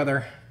older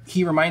brother,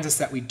 he reminds us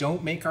that we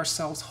don't make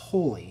ourselves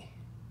holy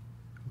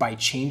by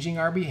changing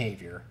our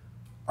behavior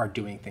or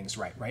doing things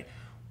right?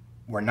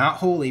 We're not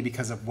holy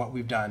because of what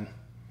we've done,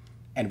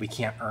 and we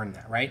can't earn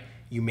that, right?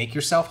 You make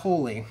yourself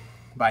holy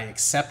by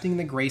accepting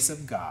the grace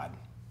of God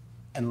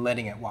and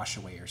letting it wash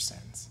away your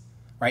sins,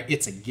 right?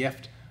 It's a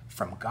gift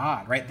from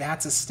God, right?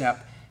 That's a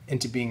step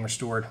into being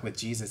restored with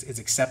Jesus, is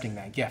accepting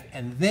that gift.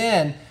 And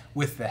then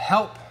with the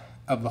help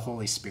of the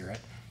Holy Spirit,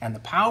 and the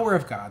power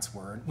of God's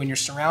word, when you're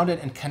surrounded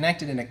and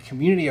connected in a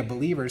community of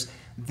believers,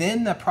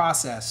 then the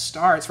process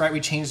starts, right? We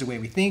change the way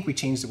we think, we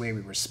change the way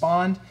we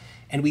respond,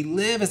 and we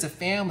live as a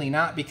family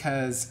not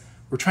because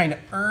we're trying to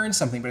earn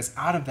something, but it's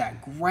out of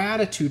that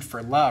gratitude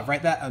for love,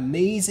 right? That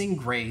amazing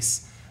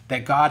grace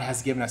that God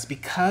has given us.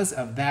 Because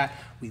of that,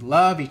 we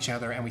love each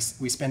other and we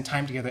spend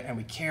time together and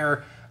we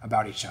care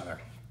about each other.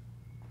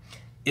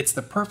 It's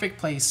the perfect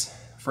place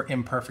for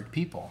imperfect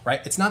people,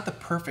 right? It's not the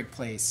perfect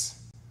place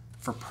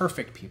for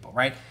perfect people,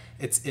 right?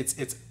 It's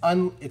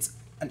an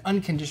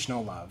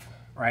unconditional love,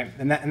 right?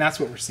 And that's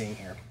what we're seeing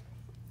here.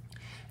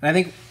 And I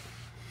think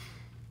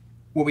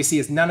what we see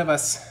is none of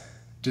us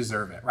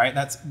deserve it, right?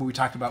 That's what we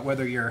talked about,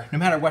 whether you're, no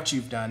matter what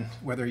you've done,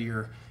 whether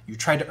you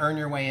tried to earn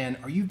your way in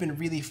or you've been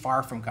really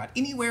far from God,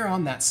 anywhere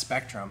on that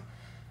spectrum,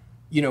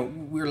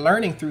 we're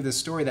learning through this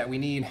story that we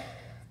need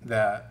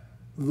the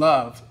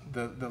love,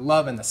 the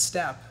love and the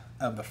step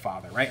of the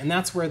Father, right? And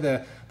that's where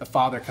the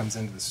Father comes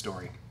into the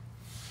story.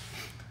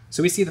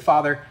 So we see the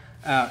Father,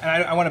 and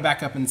I want to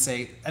back up and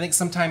say, I think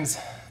sometimes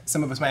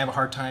some of us might have a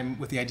hard time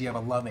with the idea of a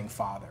loving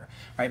father,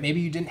 right?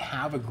 Maybe you didn't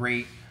have a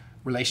great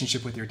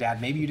relationship with your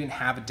dad. Maybe you didn't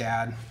have a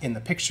dad in the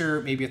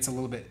picture. Maybe it's a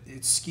little bit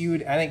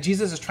skewed. I think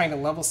Jesus is trying to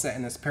level set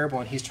in this parable,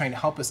 and he's trying to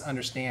help us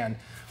understand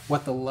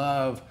what the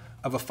love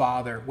of a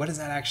father, what does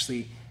that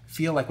actually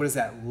feel like? What does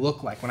that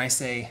look like? When I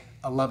say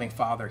a loving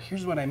father,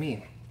 here's what I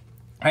mean,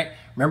 right?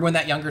 Remember when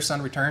that younger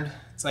son returned?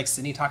 It's like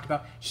Sydney talked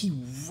about. He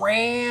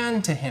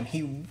ran to him.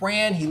 He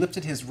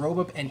lifted his robe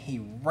up and he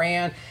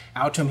ran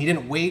out to him. He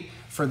didn't wait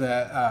for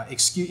the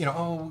excuse,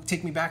 oh,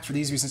 take me back for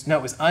these reasons. No,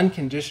 it was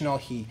unconditional.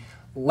 He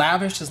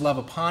lavished his love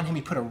upon him.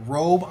 He put a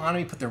robe on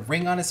him. He put the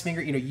ring on his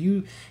finger.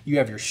 You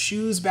have your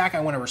shoes back. I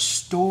want to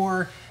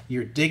restore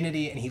your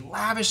dignity. And he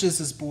lavishes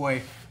this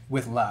boy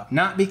with love,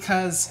 not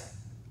because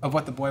of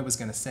what the boy was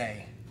going to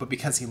say, but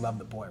because he loved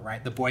the boy,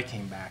 right? The boy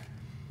came back.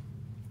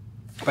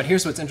 But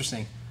here's what's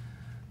interesting.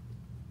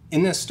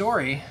 In this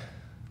story,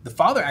 the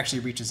father actually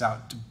reaches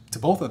out to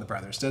both of the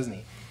brothers, doesn't he?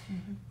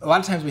 Mm-hmm. A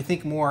lot of times we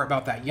think more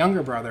about that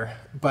younger brother,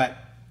 but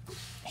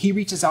he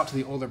reaches out to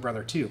the older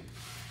brother too.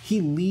 He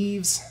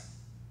leaves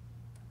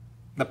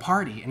the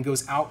party and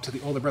goes out to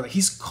the older brother.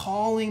 He's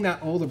calling that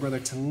older brother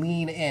to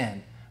lean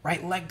in,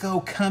 right? Let go,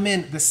 come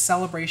in. The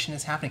celebration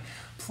is happening.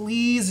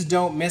 Please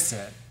don't miss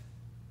it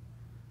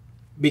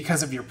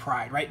because of your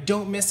pride, right?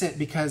 Don't miss it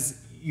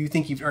because you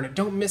think you've earned it.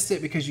 Don't miss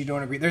it because you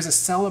don't agree. There's a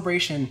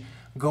celebration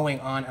going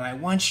on, and I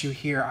want you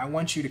here. I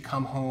want you to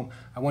come home.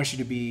 I want you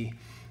to be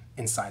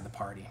inside the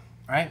party,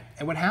 right?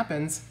 And what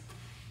happens,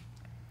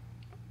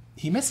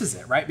 he misses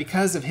it, right?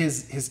 Because of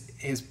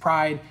his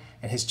pride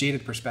and his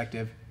jaded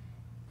perspective,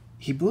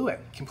 he blew it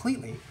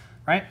completely,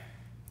 right?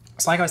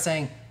 It's like I was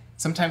saying,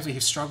 sometimes we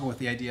struggle with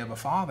the idea of a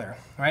father,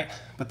 right?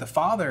 But the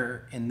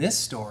father in this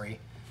story,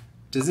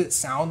 does it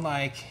sound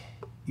like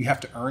you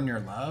have to earn your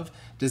love?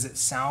 Does it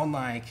sound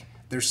like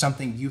there's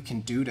something you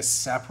can do to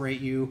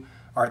separate you,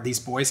 or these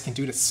boys can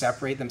do to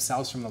separate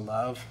themselves from the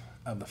love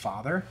of the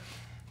Father?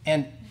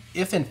 And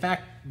if in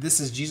fact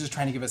this is Jesus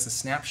trying to give us a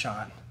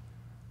snapshot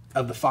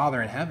of the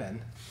Father in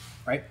heaven,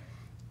 right?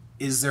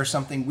 Is there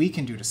something we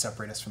can do to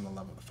separate us from the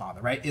love of the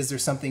Father, right? Is there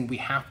something we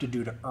have to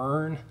do to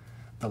earn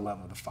the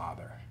love of the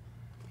Father?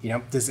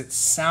 Does it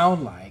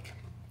sound like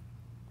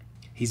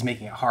he's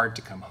making it hard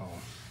to come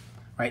home,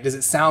 right? Does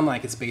it sound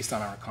like it's based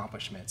on our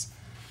accomplishments,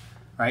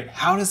 right?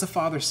 How does the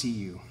Father see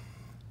you?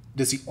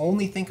 Does he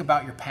only think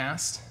about your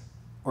past,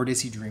 or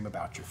does he dream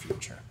about your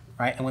future,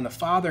 right? And when the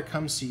Father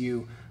comes to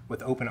you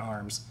with open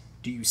arms,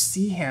 do you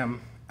see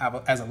him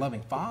as a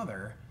loving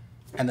Father?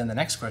 And then the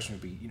next question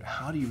would be,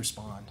 how do you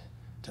respond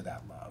to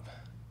that love?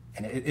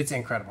 And it's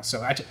incredible.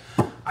 So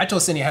I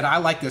told Cindy I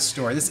like this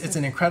story. It's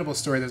an incredible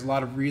story. There's a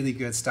lot of really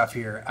good stuff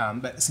here.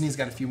 But Cindy's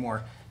got a few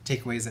more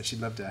takeaways that she'd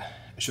love to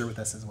share with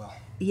us as well.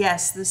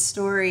 Yes, the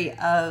story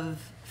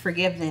of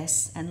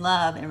forgiveness and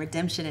love and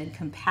redemption and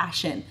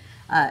compassion.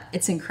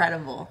 It's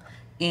incredible.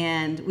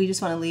 And we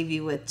just want to leave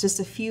you with just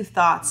a few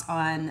thoughts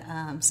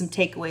on some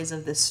takeaways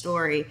of this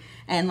story.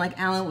 And like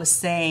Alan was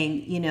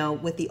saying,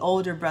 with the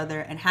older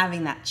brother and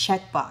having that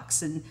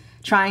checkbox and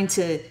trying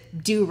to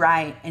do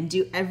right and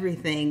do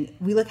everything,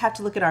 we have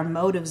to look at our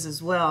motives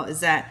as well. Is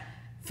that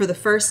for the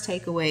first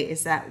takeaway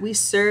is that we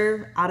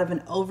serve out of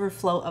an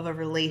overflow of a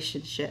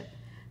relationship,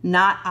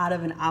 not out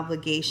of an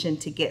obligation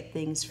to get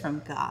things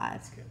from God.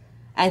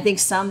 I think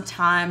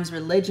sometimes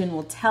religion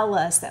will tell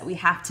us that we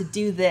have to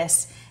do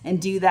this and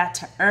do that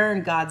to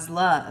earn God's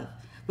love.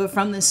 But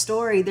from this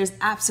story, there's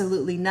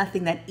absolutely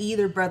nothing that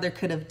either brother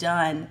could have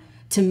done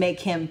to make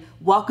him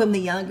welcome the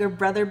younger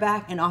brother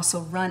back and also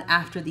run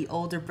after the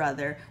older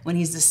brother when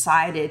he's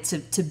decided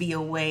to be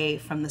away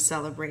from the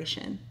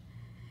celebration.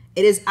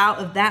 It is out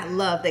of that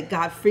love that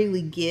God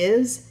freely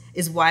gives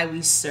is why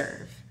we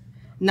serve,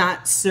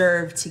 not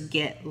serve to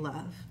get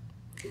love.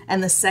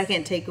 And the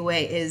second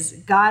takeaway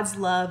is God's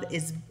love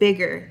is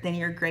bigger than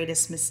your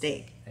greatest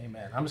mistake.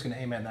 Amen. I'm just going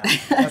to amen that.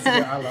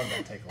 I love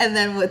that takeaway. And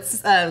then what's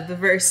the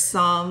verse,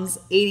 Psalms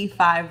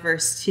 85,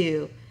 verse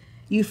 2.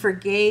 You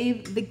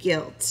forgave the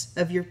guilt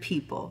of your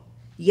people.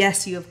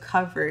 Yes, you have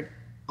covered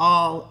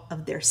all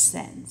of their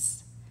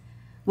sins.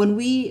 When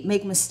we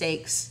make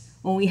mistakes,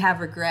 when we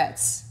have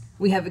regrets,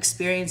 we have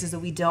experiences that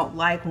we don't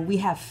like, when we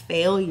have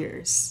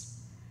failures,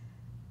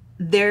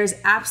 there's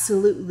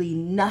absolutely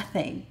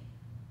nothing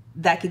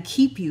that could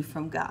keep you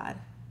from God.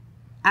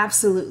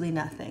 Absolutely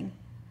nothing.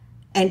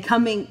 And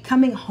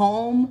coming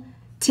home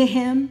to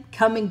him,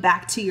 coming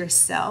back to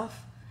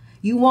yourself,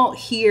 you won't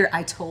hear,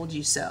 "I told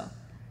you so,"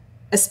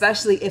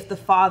 especially if the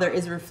Father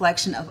is a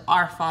reflection of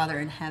our Father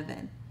in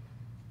heaven.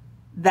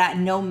 That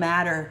no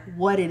matter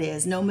what it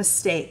is, no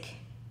mistake,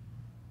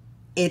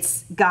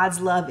 it's God's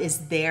love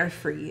is there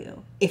for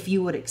you if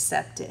you would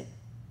accept it.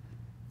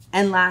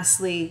 And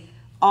lastly,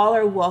 all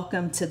are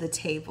welcome to the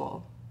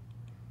table.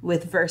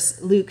 With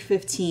Luke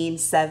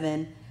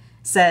 15:7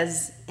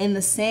 says, "In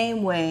the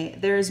same way,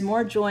 there is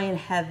more joy in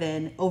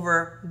heaven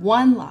over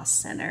one lost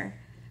sinner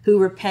who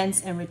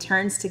repents and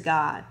returns to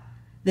God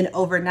than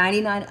over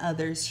 99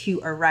 others who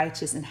are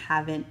righteous and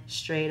haven't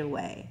strayed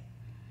away."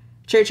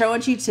 Church, I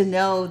want you to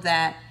know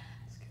that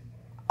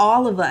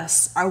all of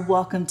us are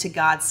welcome to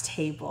God's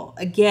table.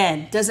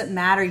 Again, doesn't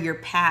matter your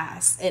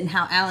past. And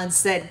how Alan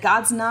said,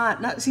 God's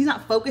he's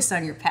not focused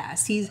on your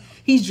past. He's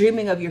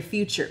dreaming of your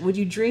future. Would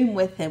you dream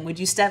with him? Would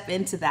you step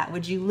into that?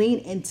 Would you lean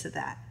into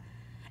that?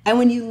 And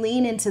when you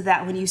lean into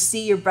that, when you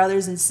see your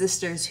brothers and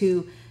sisters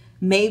who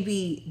may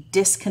be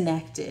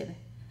disconnected,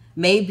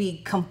 may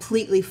be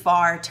completely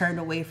far turned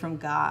away from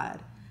God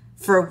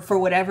for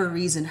whatever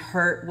reason,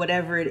 hurt,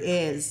 whatever it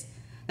is,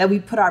 that we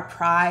put our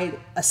pride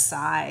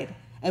aside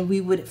and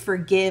we would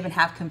forgive and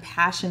have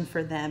compassion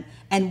for them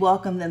and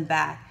welcome them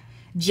back.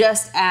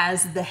 Just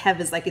as the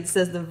heavens, like it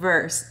says the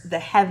verse, the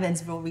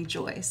heavens will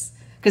rejoice.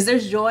 Because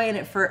there's joy in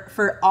it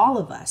for all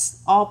of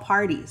us, all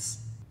parties.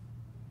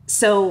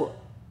 So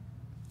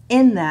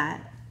in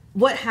that,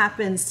 what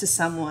happens to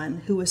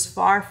someone who is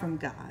far from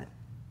God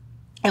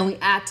and we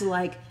act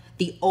like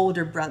the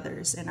older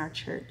brothers in our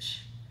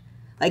church?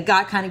 Like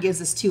God kind of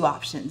gives us two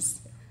options,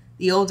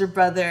 the older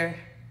brother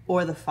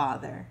or the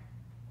father.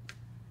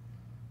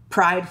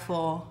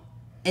 Prideful,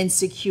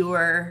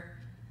 insecure,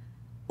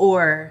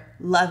 or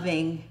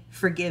loving,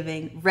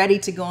 forgiving, ready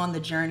to go on the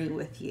journey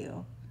with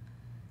you.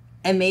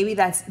 And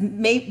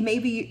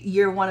maybe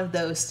you're one of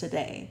those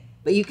today,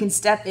 but you can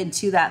step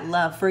into that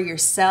love for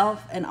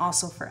yourself and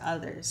also for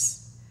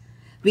others.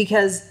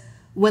 Because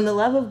when the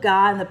love of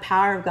God and the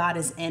power of God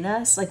is in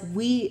us, like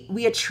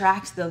we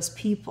attract those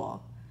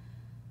people.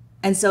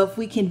 And so if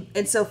we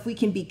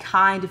can be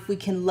kind, if we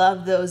can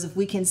love those, if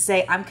we can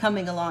say, "I'm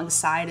coming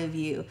alongside of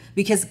you,"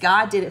 because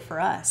God did it for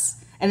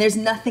us. And there's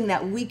nothing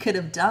that we could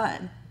have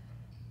done.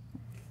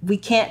 We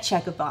can't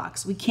check a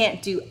box. We can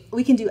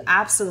do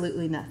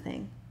absolutely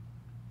nothing.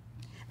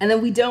 And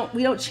then we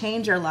don't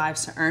change our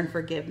lives to earn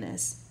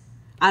forgiveness.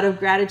 Out of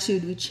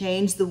gratitude, we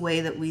change the way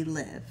that we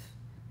live.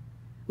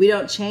 We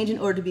don't change in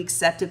order to be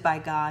accepted by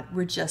God.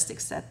 We're just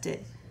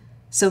accepted.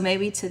 So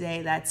maybe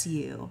today that's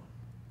you.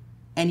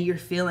 And you're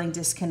feeling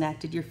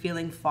disconnected, you're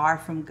feeling far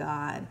from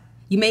God.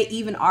 You may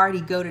even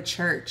already go to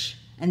church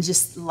and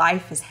just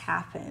life has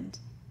happened.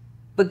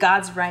 But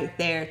God's right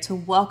there to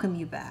welcome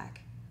you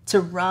back, to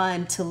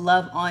run, to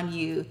love on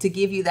you, to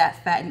give you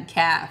that fattened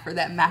calf or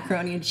that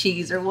macaroni and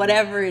cheese or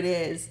whatever it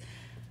is.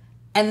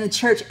 And the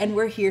church, and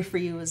we're here for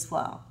you as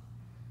well.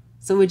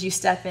 So would you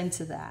step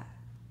into that?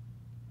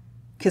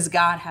 Because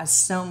God has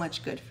so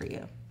much good for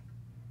you.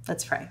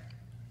 Let's pray.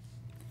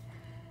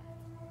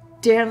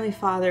 Dear Heavenly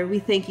Father, we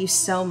thank you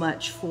so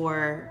much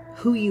for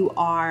who you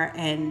are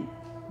and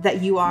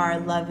that you are a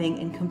loving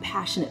and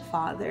compassionate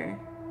Father,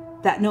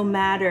 that no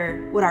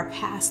matter what our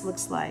past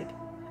looks like,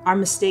 our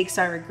mistakes,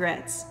 our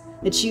regrets,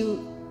 that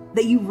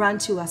you run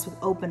to us with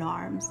open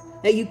arms,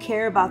 that you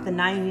care about the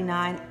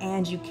 99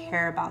 and you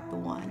care about the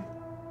one.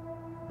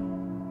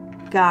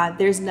 God,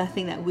 there's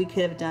nothing that we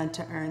could have done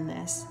to earn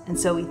this, and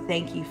so we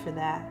thank you for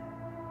that.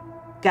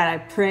 God, I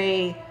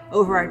pray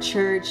over our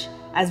church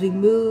as we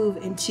move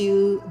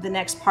into the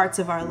next parts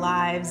of our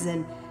lives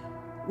and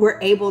we're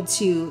able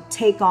to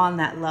take on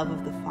that love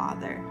of the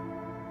Father.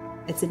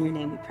 It's in your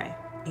name we pray.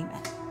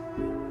 Amen.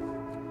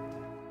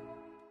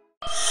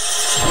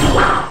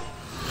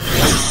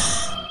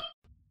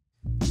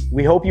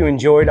 We hope you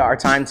enjoyed our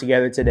time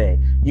together today.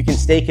 You can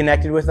stay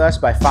connected with us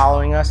by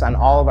following us on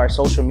all of our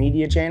social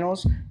media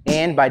channels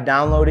and by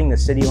downloading the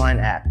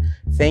Cityline app.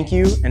 Thank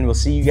you, and we'll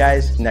see you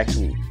guys next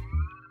week.